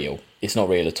not real. It's not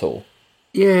real at all.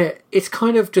 Yeah, it's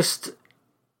kind of just,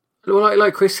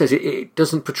 like Chris says, it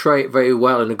doesn't portray it very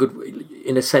well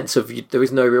in a sense of there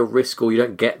is no real risk, or you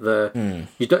don't get the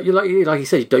you don't like you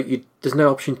said there's no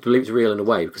option to believe it's real in a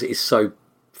way because it is so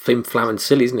flim flam and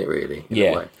silly, isn't it? Really, in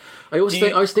a way. I always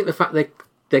think the fact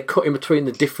they're cutting between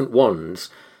the different ones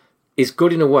is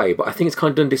good in a way, but I think it's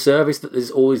kind of done disservice that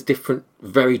there's all these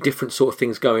very different sort of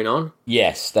things going on.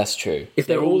 Yes, that's true. If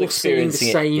they're all experiencing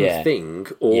the same thing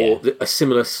or a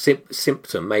similar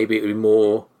symptom, maybe it would be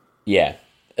more. Yeah.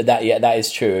 That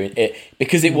is true.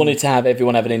 Because it wanted to have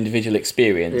everyone have an individual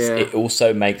experience, it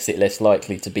also makes it less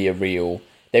likely to be a real...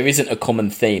 There isn't a common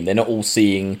theme. They're not all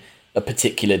seeing a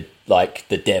particular,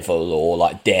 the devil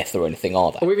or, death or anything,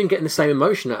 are they? Or even getting the same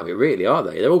emotion out of it, really, are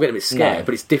they? They're all getting a bit scared,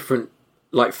 but it's different,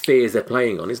 fears they're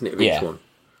playing on, isn't it, of each one?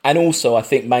 And also, I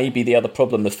think maybe the other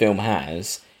problem the film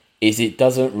has is it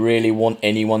doesn't really want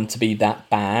anyone to be that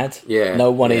bad. Yeah. No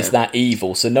one is that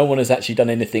evil, so no one has actually done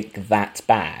anything that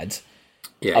bad.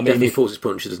 Yeah, it definitely pulls its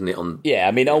punches, doesn't it? Yeah,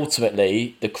 I mean,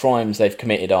 ultimately, the crimes they've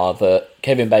committed are that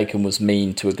Kevin Bacon was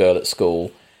mean to a girl at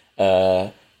school.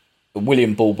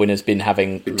 William Baldwin has been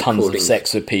having tons of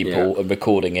sex with people and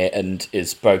recording it and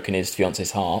has broken his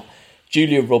fiance's heart.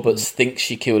 Julia Roberts thinks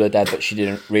she killed her dad, but she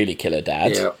didn't really kill her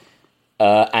dad. Yeah.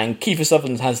 And Kiefer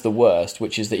Sutherland has the worst,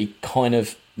 which is that he kind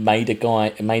of made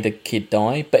a kid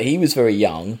die, but he was very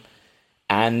young,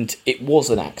 and it was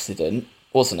an accident,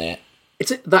 wasn't it?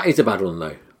 That is a bad one,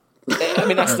 though. I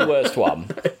mean, that's the worst one.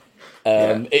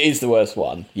 It is the worst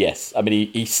one, yes. I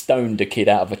mean, he stoned a kid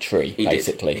out of a tree,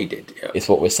 basically. He did, yeah. It's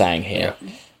what we're saying here.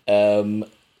 Yeah.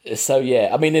 So, yeah,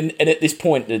 I mean, and at this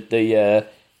point, the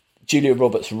Julia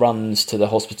Roberts runs to the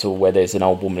hospital where there's an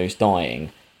old woman who's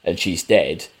dying, and she's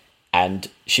dead, and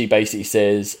she basically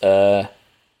says,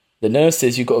 the nurse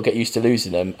says you've got to get used to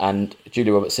losing them, and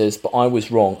Julia Roberts says, but I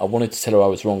was wrong. I wanted to tell her I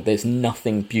was wrong. There's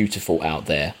nothing beautiful out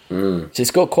there. So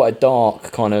it's got quite a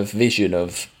dark kind of vision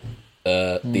of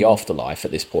the afterlife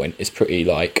at this point. It's pretty,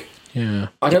 like, yeah.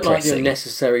 I don't like the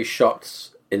unnecessary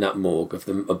shots in that morgue of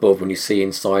them above when you see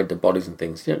inside the bodies and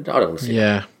things. I don't want to see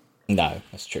that. No,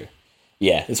 that's true.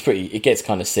 Yeah, it gets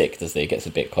kind of sick, doesn't it? It gets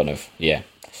a bit kind of, yeah.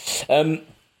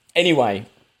 Anyway,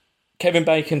 Kevin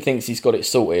Bacon thinks he's got it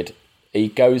sorted. He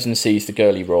goes and sees the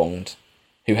girl he wronged,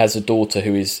 who has a daughter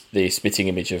who is the spitting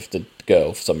image of the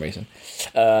girl for some reason.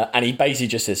 And he basically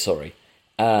just says sorry.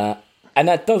 And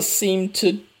that does seem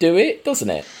to do it, doesn't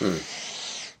it?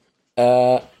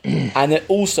 And it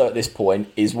also at this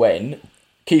point is when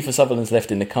Kiefer Sutherland's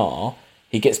left in the car,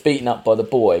 he gets beaten up by the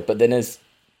boy, but then as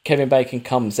Kevin Bacon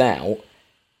comes out,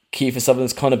 Kiefer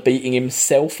Sutherland's kind of beating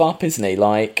himself up, isn't he?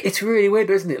 Like, it's really weird,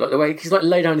 isn't it? Like the way he's like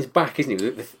laid down his back, isn't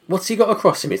he? What's he got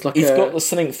across him? It's like he's got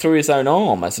something through his own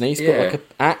arm, hasn't he? He's got like an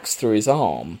axe through his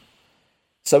arm.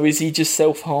 So is he just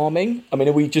self-harming? I mean,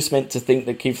 are we just meant to think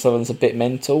that Kiefer Sutherland's a bit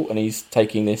mental and he's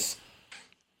taking this?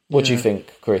 What do you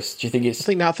think, Chris? Do you think it's?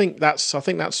 I think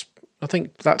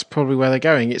that's probably where they're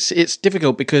going. It's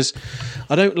difficult because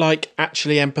I don't like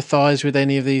actually empathise with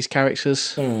any of these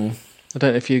characters. I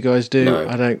don't know if you guys do. No.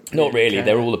 I don't. Not really.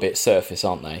 They're all a bit surface,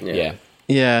 aren't they?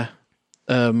 Yeah.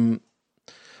 I'm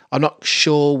not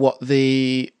sure what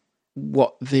the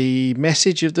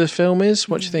message of the film is.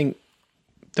 What do you think?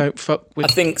 Don't fuck with. I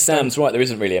think Sam's right. There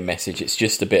isn't really a message. It's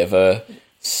just a bit of a.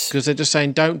 Because they're just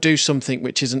saying, don't do something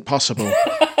which isn't possible.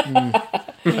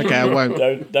 Okay, I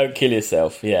won't. Don't kill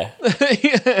yourself. Yeah.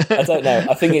 I don't know.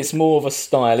 I think it's more of a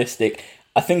stylistic.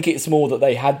 I think it's more that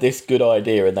they had this good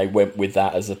idea and they went with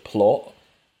that as a plot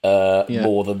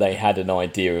more than they had an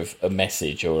idea of a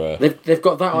message or a. They've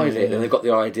got that idea, and they've got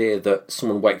the idea that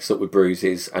someone wakes up with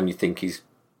bruises and you think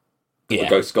the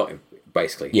ghost got him.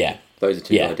 Basically, those are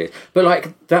two ideas. But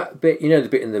like that bit, the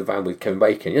bit in the van with Kevin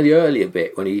Bacon, the earlier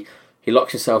bit when he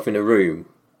locks himself in a room.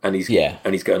 And he's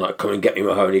going like, come and get me,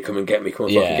 Mahoney, come and get me, come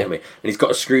and fucking get me. And he's got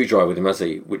a screwdriver with him, has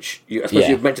he? Which I suppose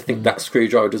you're meant to think that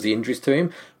screwdriver does the injuries to him,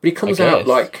 but he comes out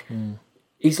like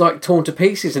he's like torn to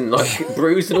pieces and like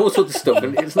bruised and all sorts of stuff.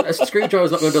 And a screwdriver's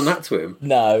not going to have done that to him.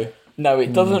 No,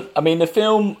 it doesn't. I mean, the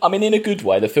film. I mean, in a good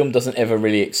way, the film doesn't ever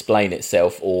really explain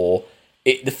itself, or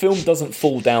the film doesn't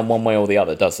fall down one way or the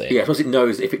other, does it? Yeah, because it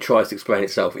knows if it tries to explain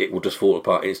itself, it will just fall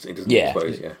apart instantly. Doesn't it? I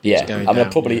suppose. Yeah.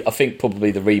 I think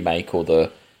probably the remake or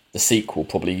the sequel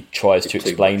probably tries to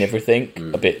explain everything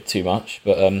a bit too much,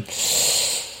 but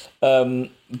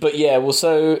yeah. Well,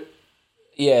 so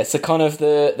kind of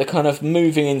the kind of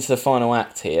moving into the final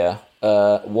act here.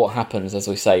 What happens, as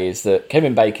we say, is that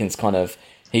Kevin Bacon's kind of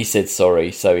he said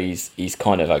sorry, so he's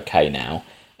kind of okay now.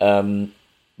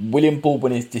 William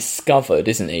Baldwin is discovered,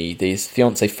 isn't he? His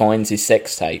fiance finds his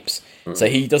sex tapes, so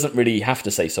he doesn't really have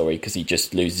to say sorry because he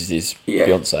just loses his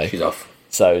fiance. She's off.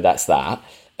 So that's that.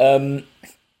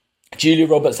 Julia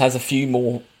Roberts has a few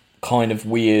more kind of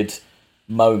weird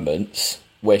moments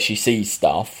where she sees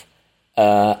stuff,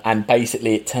 and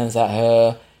basically it turns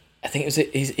out I think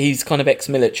he's kind of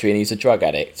ex-military and he's a drug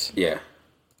addict. Yeah.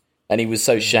 And he was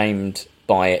so shamed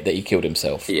by it that he killed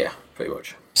himself. Yeah, pretty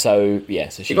much. So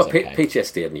she's he got okay.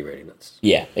 PTSD, hadn't he, really?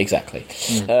 Yeah, exactly.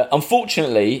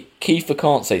 Unfortunately, Kiefer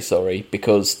can't say sorry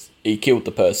because he killed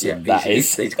the person.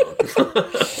 He's gone.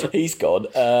 He's gone.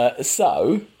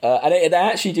 And they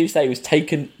actually do say he was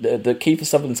taken. The Kiefer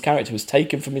Sutherland's character was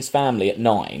taken from his family at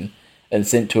 9 and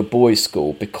sent to a boys'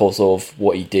 school because of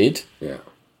what he did. Yeah.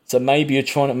 So maybe it's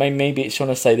trying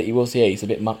to say that he's a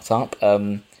bit mucked up.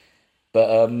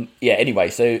 Anyway,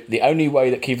 so the only way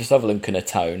that Kiefer Sutherland can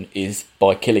atone is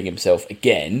by killing himself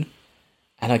again.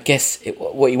 And I guess he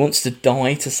wants to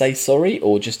die to say sorry,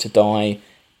 or just to die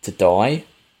to die.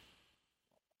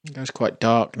 It goes quite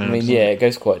dark now. I mean, it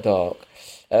goes quite dark.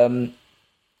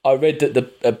 I read that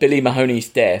the Billy Mahoney's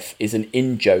death is an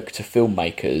in-joke to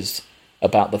filmmakers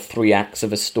about the 3 acts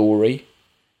of a story,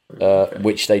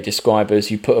 which they describe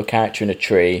as: you put a character in a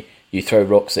tree, you throw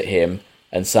rocks at him,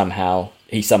 and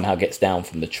he somehow gets down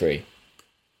from the tree.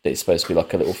 It's supposed to be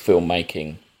like a little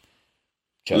filmmaking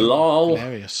joke. Lol.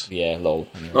 Hilarious. Yeah, lol.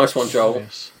 Anyway. Nice one, Joel.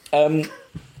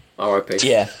 R.I.P.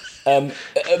 Yeah.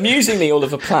 Amusingly,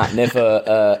 Oliver Platt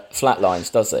never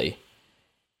flatlines, does he?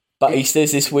 But he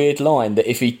says this weird line that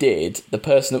if he did, the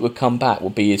person that would come back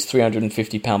would be his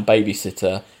 £350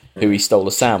 babysitter who he stole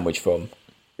a sandwich from.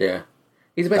 Yeah.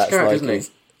 He's the best character, isn't he?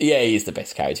 Yeah, he's the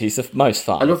best character. He's the most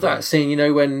fun. I love that scene,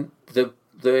 when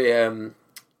the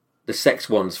sex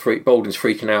one's Bolden's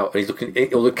freaking out and he's looking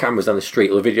at all the cameras down the street,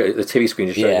 all the TV screen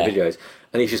just showing the videos,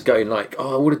 and he's just going like,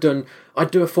 I'd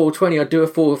do a 4:20, I'd do a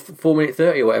 4 minute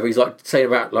 30 or whatever. He's like saying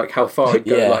about like how far he'd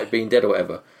go, like being dead or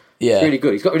whatever. Yeah. It's really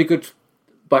good. He's got really good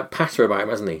like patter about him,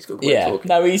 hasn't he? He's got great talk.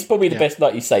 No, he's probably the best,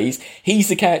 like you say. He's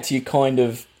the character you kind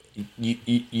of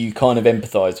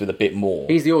empathise with a bit more.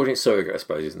 He's the audience surrogate, I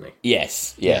suppose, isn't he?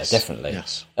 Yes, definitely.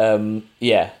 Yes.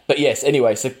 But yes,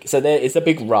 anyway, so there is a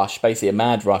big rush, basically a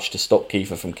mad rush to stop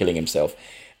Kiefer from killing himself.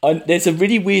 There's a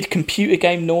really weird computer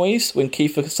game noise when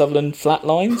Kiefer Sutherland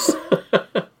flatlines.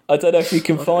 I don't know if you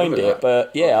can find it,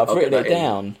 but I've written it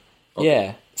down. Okay.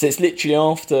 Yeah. So it's literally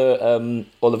after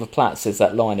Oliver Platt says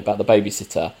that line about the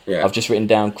babysitter. Yeah. I've just written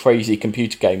down crazy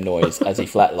computer game noise as he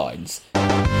flatlines.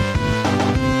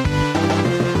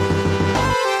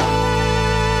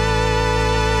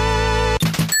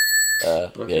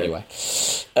 Anyway.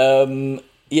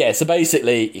 So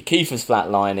basically, Kiefer's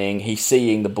flatlining, he's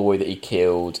seeing the boy that he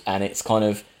killed, and it's kind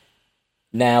of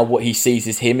now what he sees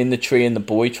is him in the tree and the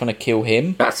boy trying to kill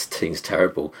him. That seems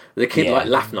terrible. The kid like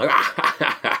laughing like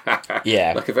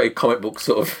like a very comic book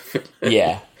sort of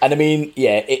and I mean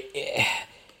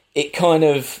it kind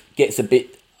of gets a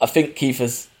bit, I think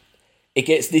Kiefer's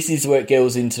this is where it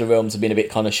goes into the realms of being a bit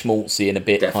kind of schmaltzy and a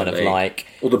bit kind of like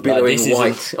all the billowing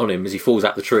white on him as he falls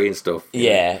out the tree and stuff.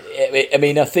 I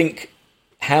mean, I think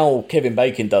how Kevin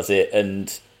Bacon does it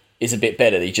and is a bit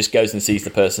better. He just goes and sees the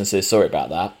person and says, sorry about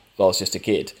that, I was just a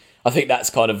kid. I think that's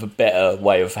kind of a better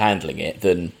way of handling it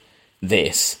than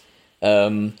this.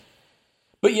 But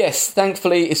yes,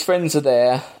 thankfully his friends are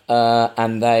there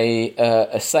and they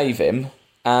save him.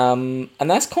 And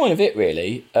that's kind of it,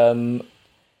 really.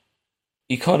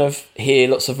 You kind of hear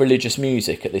lots of religious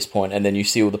music at this point, and then you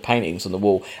see all the paintings on the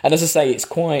wall. And as I say, it's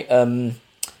quite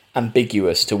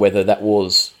ambiguous to whether that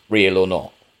was real or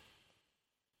not,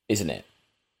 isn't it?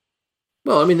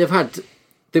 Well, I mean, they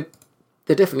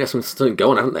definitely have something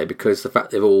going on, haven't they? Because the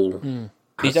fact they've all...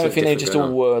 You don't think they just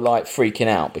all were like freaking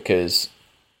out because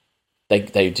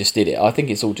they just did it? I think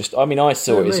it's all just... I mean, I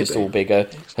saw it as just all bigger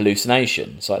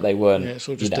hallucinations. Like they weren't... Yeah, it's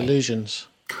all just delusions.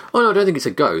 Oh, no, I don't think it's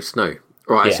a ghost, no.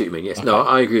 Right, I see what you mean, yes. Okay. No,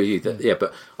 I agree with you.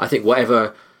 But I think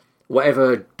whatever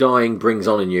dying brings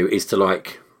on in you is to,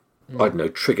 like, I don't know,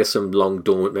 trigger some long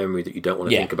dormant memory that you don't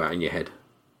want to think about in your head.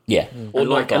 Yeah. And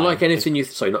like anything anything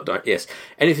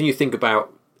you think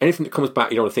about, anything that comes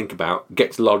back you don't want to think about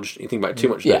gets lodged, you think about it too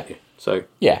much, don't you? So...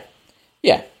 Yeah.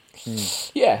 And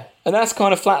that's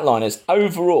kind of Flatliners.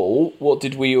 Overall, what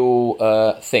did we all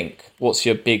think? What's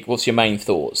your main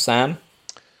thoughts, Sam?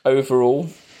 Overall?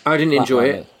 I didn't enjoy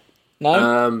it.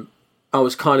 No? I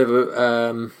was kind of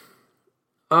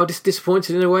I was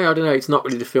disappointed in a way. I don't know. It's not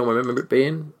really the film I remember it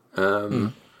being. But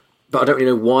I don't really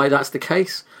know why that's the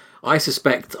case. I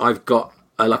suspect I've got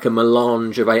a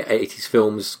melange of 80s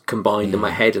films combined in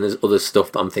my head, and there's other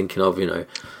stuff that I'm thinking of,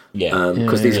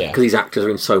 Because these actors are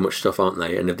in so much stuff, aren't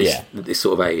they? And of this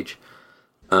sort of age.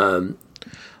 I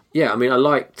mean,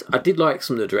 I did like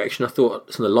some of the direction. I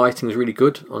thought some of the lighting was really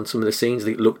good on some of the scenes.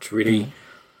 It looked really...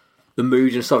 The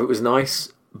mood and stuff, it was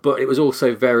nice, but it was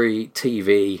also very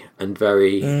TV and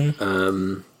very.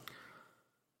 Unlike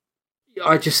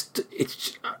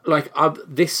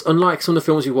some of the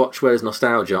films we watch where there's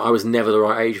nostalgia, I was never the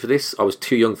right age for this. I was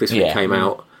too young for this when it came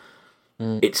out.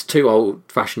 It's too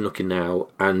old-fashioned looking now,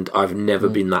 and I've never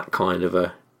been that kind of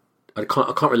a. I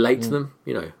can't relate to them,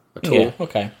 at all. Yeah,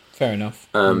 okay, fair enough.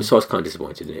 So I was kind of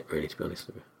disappointed in it, really, to be honest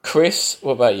with you. Chris,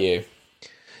 what about you?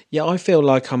 Yeah, I feel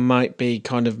like I might be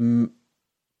kind of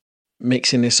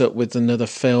mixing this up with another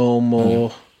film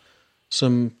or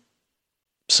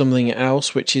something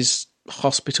else, which is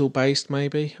hospital-based,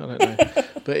 maybe. I don't know.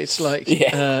 But it's like,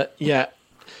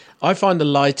 I find the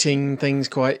lighting things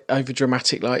quite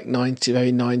over-dramatic, like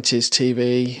very 90s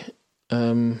TV.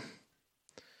 I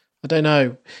don't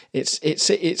know.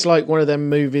 It's like one of them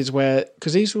movies where...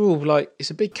 Because these are all like...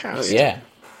 It's a big cast. Oh, yeah.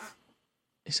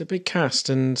 It's a big cast,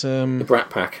 and the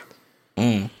Brat Pack.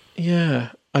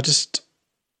 Yeah, I just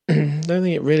don't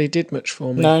think it really did much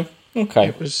for me. No? Okay.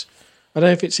 It was. I don't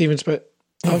know if it's even.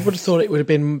 I would have thought it would have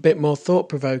been a bit more thought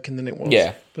provoking than it was.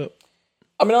 Yeah. But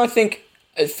I mean, I think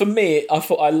for me, I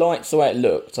thought I liked the way it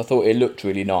looked. I thought it looked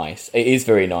really nice. It is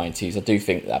very 90s. I do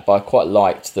think that, but I quite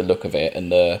liked the look of it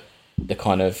and the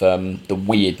kind of the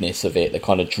weirdness of it, the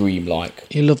kind of dreamlike.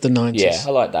 You love the 90s. Yeah, I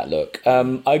like that look.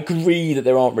 I agree that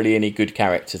there aren't really any good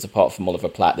characters apart from Oliver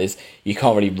Platt. You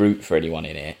can't really root for anyone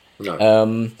in it.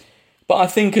 No. But I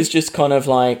think it's just kind of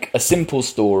like a simple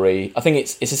story. I think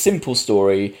it's a simple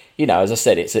story. You know, as I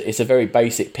said, it's a very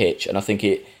basic pitch, and I think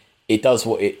it does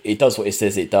what it does what it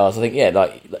says it does. I think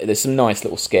like there's some nice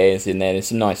little scares in there. There's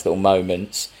some nice little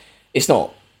moments. It's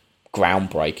not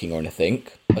groundbreaking or anything.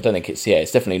 I don't think it's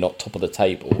definitely not top of the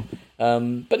table.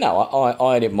 But no,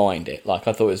 I didn't mind it. Like,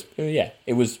 I thought it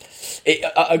was.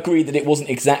 I agree that it wasn't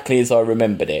exactly as I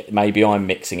remembered it. Maybe I'm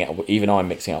mixing it up. Even I'm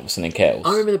mixing it up with something else.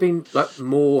 I remember there being like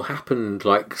more happened,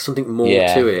 like something more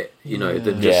to it. You know,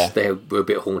 than just they were a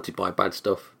bit haunted by bad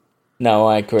stuff. No,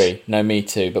 I agree. No, me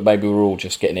too. But maybe we're all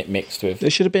just getting it mixed with. There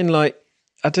should have been like,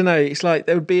 I don't know. It's like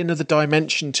there would be another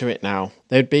dimension to it now.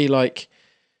 There'd be like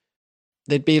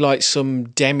some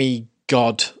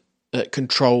demigod that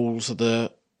controls the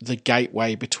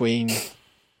gateway between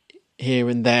here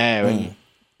and there, and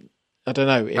I don't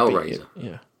know. Hellraiser.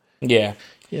 Yeah.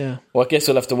 Well, I guess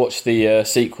we'll have to watch the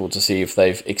sequel to see if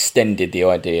they've extended the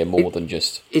idea more than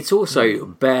just. It's also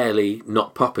barely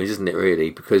not popping, isn't it?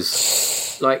 Really,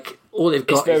 because like all they've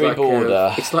got is like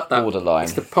it's like that borderline.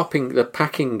 It's the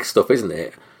packing stuff, isn't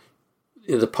it?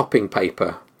 The popping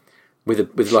paper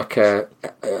with like a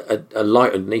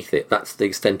light underneath it. That's the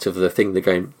extent of the thing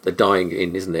they're dying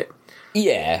in, isn't it?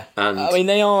 Yeah, and I mean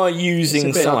they are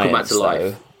using science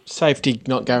though. Safety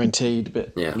not guaranteed,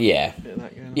 but yeah.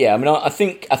 I mean, I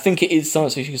think it is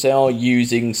science fiction because they are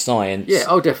using science. Yeah,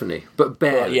 definitely, but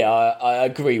barely. I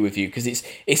agree with you because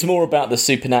it's more about the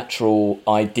supernatural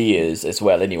ideas as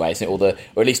well, anyway, isn't it? Or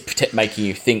at least making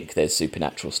you think there's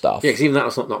supernatural stuff. Yeah, because even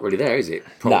that's not really there, is it?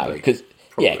 Probably.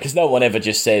 No, because no one ever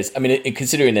just says. I mean,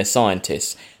 considering they're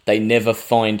scientists, they never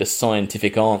find a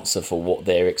scientific answer for what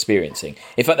they're experiencing.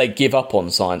 In fact, they give up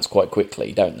on science quite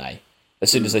quickly, don't they?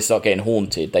 As soon as they start getting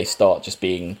haunted, they start just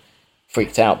being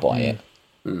freaked out by it.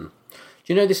 Do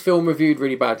you know this film reviewed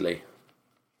really badly?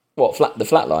 What, the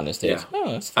Flatliners did? Yeah.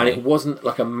 Oh, that's funny. And it wasn't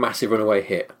like a massive runaway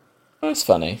hit. That's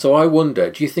funny. So I wonder,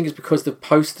 do you think it's because the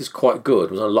poster's quite good,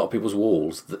 it was on a lot of people's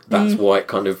walls, that's why it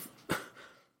kind of...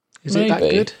 Is it that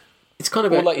good? It's kind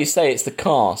of... Well, like you say, it's the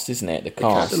cast, isn't it? The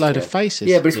cast. It's a load of faces.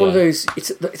 Yeah, but it's one of those...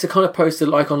 It's a kind of poster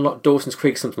like on like Dawson's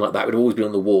Creek, something like that. It would always be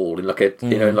on the wall in like a a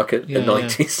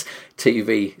 90s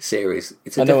TV series.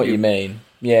 I know what you mean.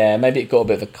 Yeah, maybe it got a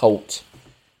bit of a cult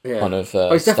kind of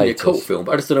it's definitely status. a cult film,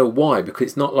 but I just don't know why, because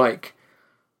it's not like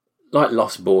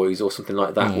Lost Boys or something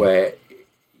like that where...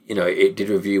 it did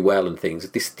review well and things.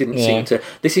 This didn't seem to...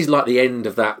 This is like the end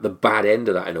of that, the bad end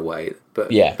of that in a way.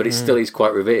 But it still is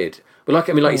quite revered. But like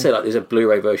you say, like there's a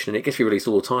Blu-ray version and it gets re-released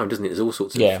all the time, doesn't it? There's all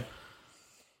sorts of...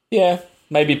 Yeah.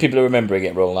 Maybe people are remembering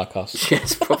it wrong like us.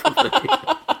 Yes, probably.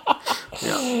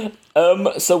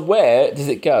 So where does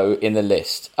it go in the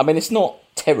list? I mean, it's not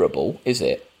terrible, is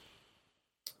it?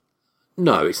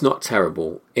 No, it's not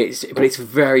terrible. But it's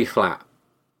very flat.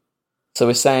 So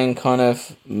we're saying kind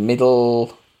of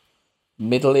middling,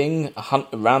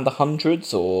 around the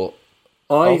hundreds or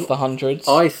of the hundreds?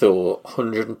 I thought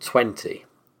 120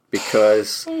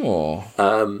 because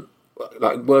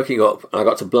like working up, I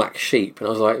got to Black Sheep and I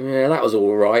was like, yeah, that was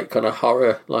all right, kind of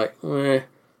horror, like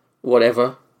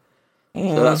whatever.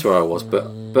 So that's where I was, but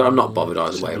I'm not bothered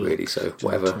either way, really. So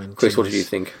whatever. Chris, what did you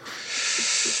think?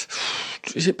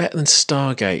 Is it better than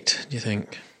Stargate? Do you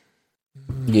think?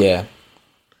 Yeah.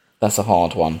 That's a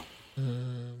hard one.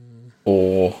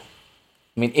 Or,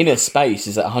 I mean, Inner Space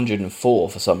is at 104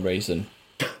 for some reason.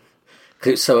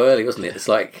 Because it's so early, wasn't it? It's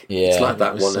like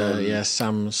that was, one.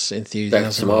 Sam's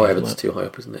enthusiasm. Tomorrow Evans too high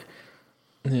up, isn't it?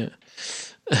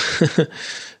 Yeah.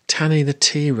 Tanny the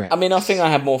T-Rex. I mean, I think I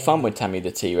had more fun with Tammy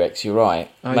the T-Rex. You're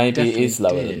right. Maybe it is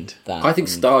lower than that. I think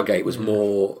Stargate was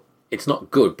more. It's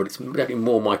not good, but it's definitely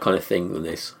more my kind of thing than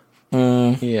this.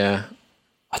 Yeah.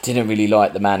 I didn't really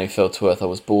like The Man Who Fell to Earth. I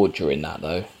was bored during that,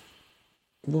 though.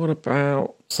 What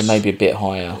about... So maybe a bit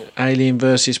higher. Alien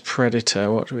versus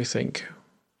Predator, what do we think?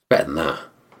 Better than that.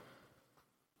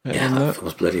 That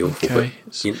was bloody awful. Okay.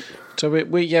 So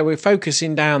we're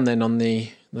focusing down then on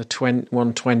the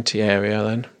 120 area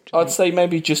then. I'd say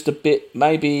maybe just a bit,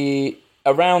 maybe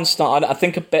around start. I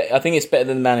think it's better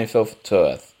than The Man Who Fell to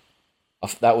Earth.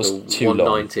 That was too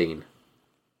 119.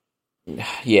 Long.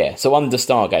 Yeah, so under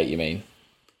Stargate, you mean?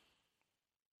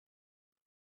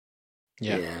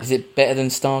 Yeah. Is it better than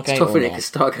Stargate? It's tough, or isn't it? not?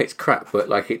 Because Stargate's crap, but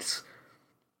like it's.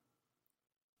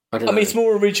 I don't know. I mean, it's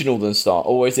more original than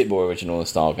or is it more original than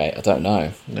Stargate? I don't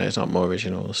know. No, it's not more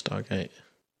original than Stargate.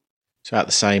 It's about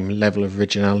the same level of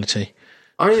originality.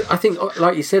 I think,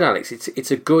 like you said, Alex,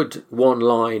 it's a good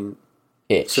one-line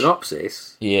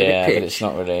synopsis. Yeah, but it's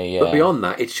not really. Yeah. But beyond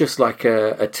that, it's just like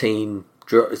a teen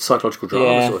psychological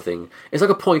drama sort of thing. It's like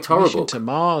a Point Horror Mission book. to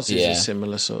Mars is a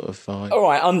similar sort of vibe. All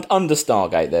right, under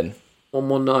Stargate then.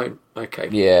 119. Okay.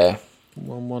 Yeah.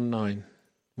 119.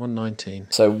 119.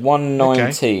 So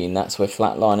 119. That's where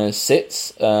Flatliners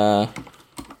sits.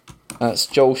 That's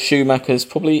Joel Schumacher's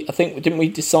probably. I think didn't we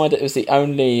decide it was the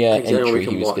only entry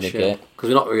he was going to get? Because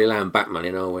we're not really allowing Batman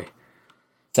in, are we?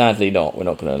 Sadly, not. We're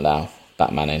not going to allow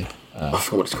Batman in. I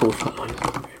forgot what it's called.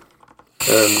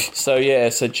 Flatliners.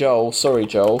 So Joel. Sorry,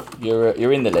 Joel.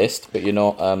 You're in the list, but you're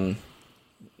not.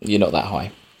 You're not that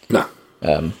high. No.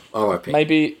 R.I.P.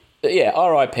 Maybe. Yeah.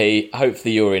 R.I.P.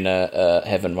 Hopefully, you're in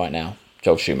heaven right now,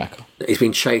 Joel Schumacher. He's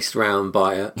been chased around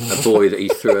by a boy that he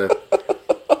threw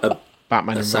a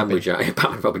Batman and sandwich at.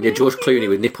 Batman and Robin. Yeah, George Clooney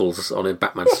with nipples on a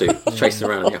Batman suit, chasing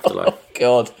around in the afterlife.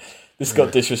 God, this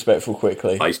got disrespectful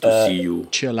quickly. Nice to see you.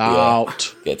 Chill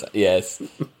out. Yes.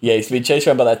 Yeah, he's been chased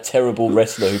around by that terrible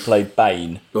wrestler who played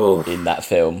Bane in that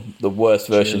film. The worst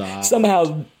version.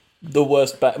 Somehow the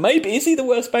worst Bane. Maybe, is he the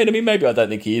worst Bane? I mean, maybe I don't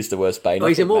think he is the worst Bane. Oh,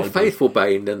 he's a more faithful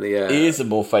Bane than the... he is a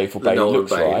more faithful Bane. He looks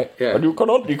Bane. Right. Yeah. And you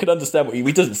can understand what he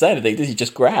doesn't say anything, does he?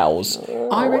 Just growls.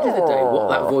 I read the other day what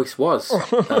that voice was,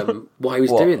 why he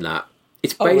was doing that.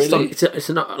 It's based on... It's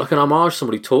like an homage to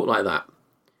somebody who talked like that.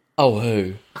 Oh,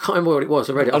 who? I can't remember what it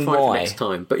was. I read it. I'll find it for next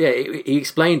time. But yeah, he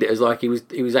explained it as like he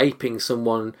was aping some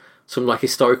like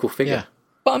historical figure. Yeah.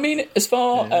 But I mean, as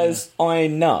far as I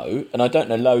know, and I don't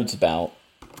know loads about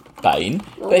Bane,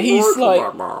 but he's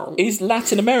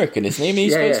Latin American, isn't he? I mean,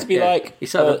 he's supposed to be like... He's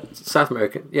South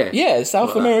American, yeah. Yeah,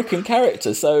 South American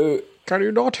character, so... Can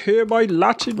you not hear my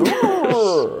Latin words?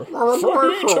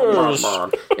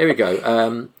 Here we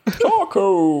go.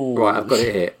 Taco! Right, I've got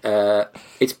it here.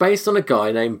 It's based on a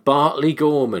guy named Bartley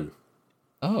Gorman.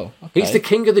 Oh, okay. He's the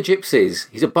king of the gypsies.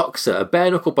 He's a boxer, a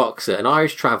bare-knuckle boxer, an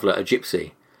Irish traveller, a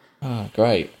gypsy. Oh,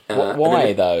 great.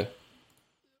 Why, though?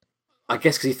 I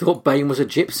guess because he thought Bane was a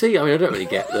gypsy. I mean, I don't really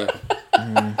get the...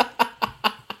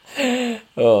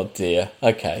 Oh, dear.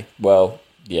 Okay, well,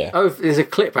 yeah. Oh, there's a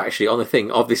clip, actually, on the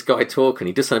thing of this guy talking.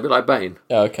 He does sound a bit like Bane.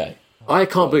 Okay. I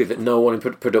can't believe that no one in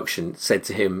production said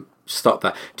to him, stop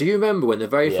that. Do you remember when the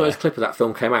very first clip of that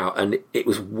film came out and it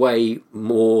was way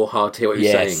more hard to hear what he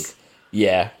was saying?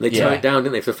 Yeah. They turned it down,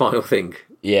 didn't they, for the final thing?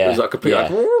 Yeah. It was like complete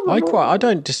I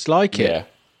don't dislike it. Yeah.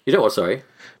 You know what, sorry?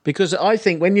 Because I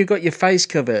think when you've got your face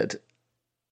covered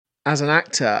as an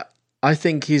actor, I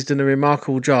think he's done a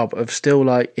remarkable job of still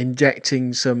like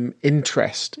injecting some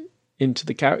interest into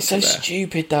the character. So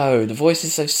stupid though. The voice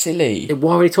is so silly.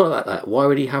 Why would he talk like that? Why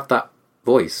would he have that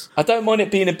voice? I don't mind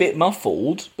it being a bit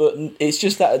muffled, but it's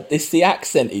just that it's the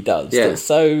accent he does. Yeah. That's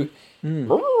so.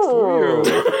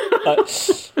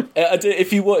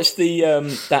 If you watch the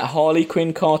that Harley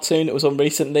Quinn cartoon that was on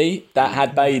recently, that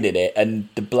had Bane in it, and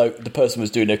the person was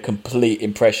doing a complete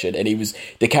impression, and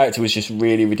the character was just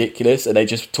really ridiculous, and they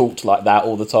just talked like that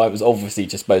all the time. It was obviously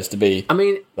just supposed to be. I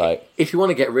mean, if you want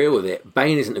to get real with it,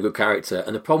 Bane isn't a good character,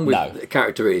 and the problem with the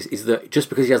character is that just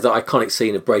because he has that iconic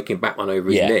scene of breaking Batman over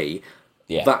his knee.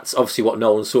 Yeah. That's obviously what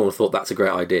Nolan saw and thought that's a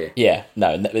great idea. Yeah,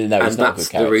 no, and not a good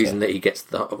character. The reason that he gets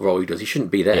the role he does. He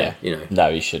shouldn't be there, you know.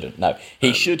 No, he shouldn't. No,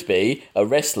 he should be a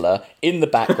wrestler in the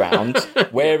background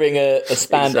wearing a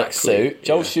spandex suit.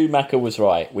 Joel Schumacher was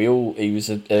right. He was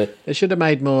a. They should have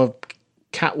made more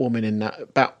Catwoman in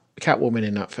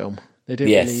that film. They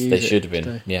didn't. Yes, really use they should have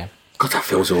been. Yeah. God, that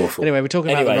feels awful. Anyway, we're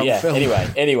talking about the wrong film.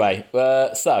 Anyway.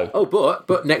 So. Oh,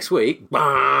 but next week.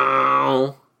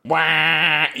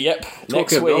 Yep.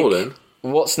 Next week. Nolan.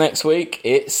 What's next week?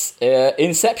 It's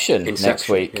Inception next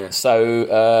week. Yeah.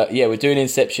 So we're doing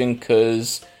Inception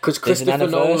because there's an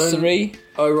anniversary. Nolan,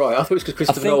 oh right, I thought it was because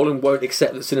Christopher Nolan won't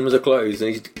accept that cinemas are closed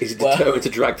and he's determined to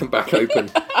drag them back open.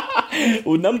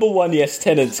 Well, number one, yes,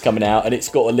 Tenant's coming out, and it's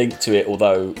got a link to it,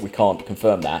 although we can't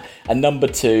confirm that. And number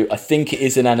two, I think it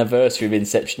is an anniversary of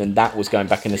Inception, and that was going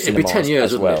back in the cinema as 10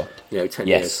 years, as well. It? Yeah, 10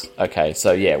 years. Okay,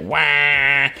 so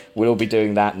we'll all be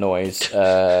doing that noise.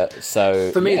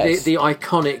 So for me, the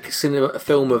iconic cinema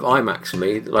film of IMAX for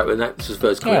me, like when that was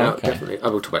first coming out, definitely. I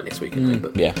will talk about it next week.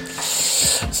 But yeah.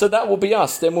 So that will be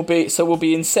us. Then we'll be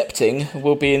incepting.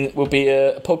 We'll be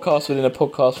a podcast within a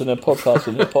podcast within a podcast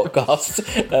within a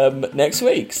podcast next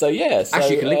week. So yeah. So,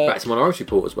 actually, you can link back to Minority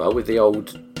Report as well with the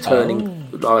old turning.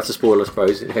 Oh, that's a spoiler, I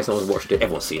suppose. In case no one's watched it,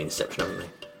 everyone's seen Inception, haven't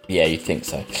they? Yeah, you'd think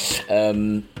so.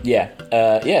 So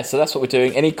that's what we're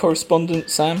doing. Any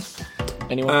correspondence, Sam?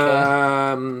 Anyone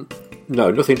care?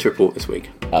 No, nothing to report this week.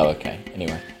 Oh, okay.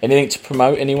 Anyway, anything to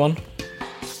promote? Anyone?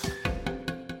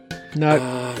 No.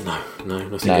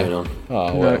 Nothing going on.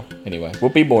 Oh, well. Anyway,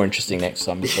 we'll be more interesting next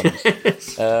time.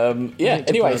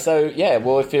 Anyway,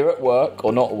 if you're at work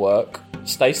or not at work,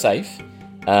 stay safe.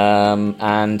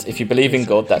 And if you believe in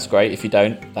God, that's great. If you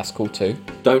don't, that's cool too.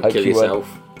 Don't kill yourself.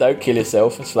 Don't kill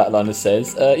yourself, as Flatliners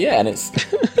says. And it's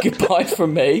goodbye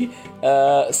from me.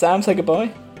 Sam, say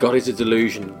goodbye. God is a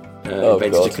delusion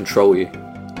invented to control you.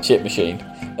 Chip machine.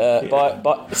 Bye.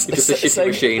 Just a shitty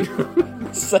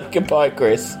machine. Say goodbye,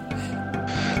 Chris.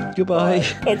 Goodbye.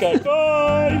 Bye. Okay,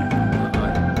 bye.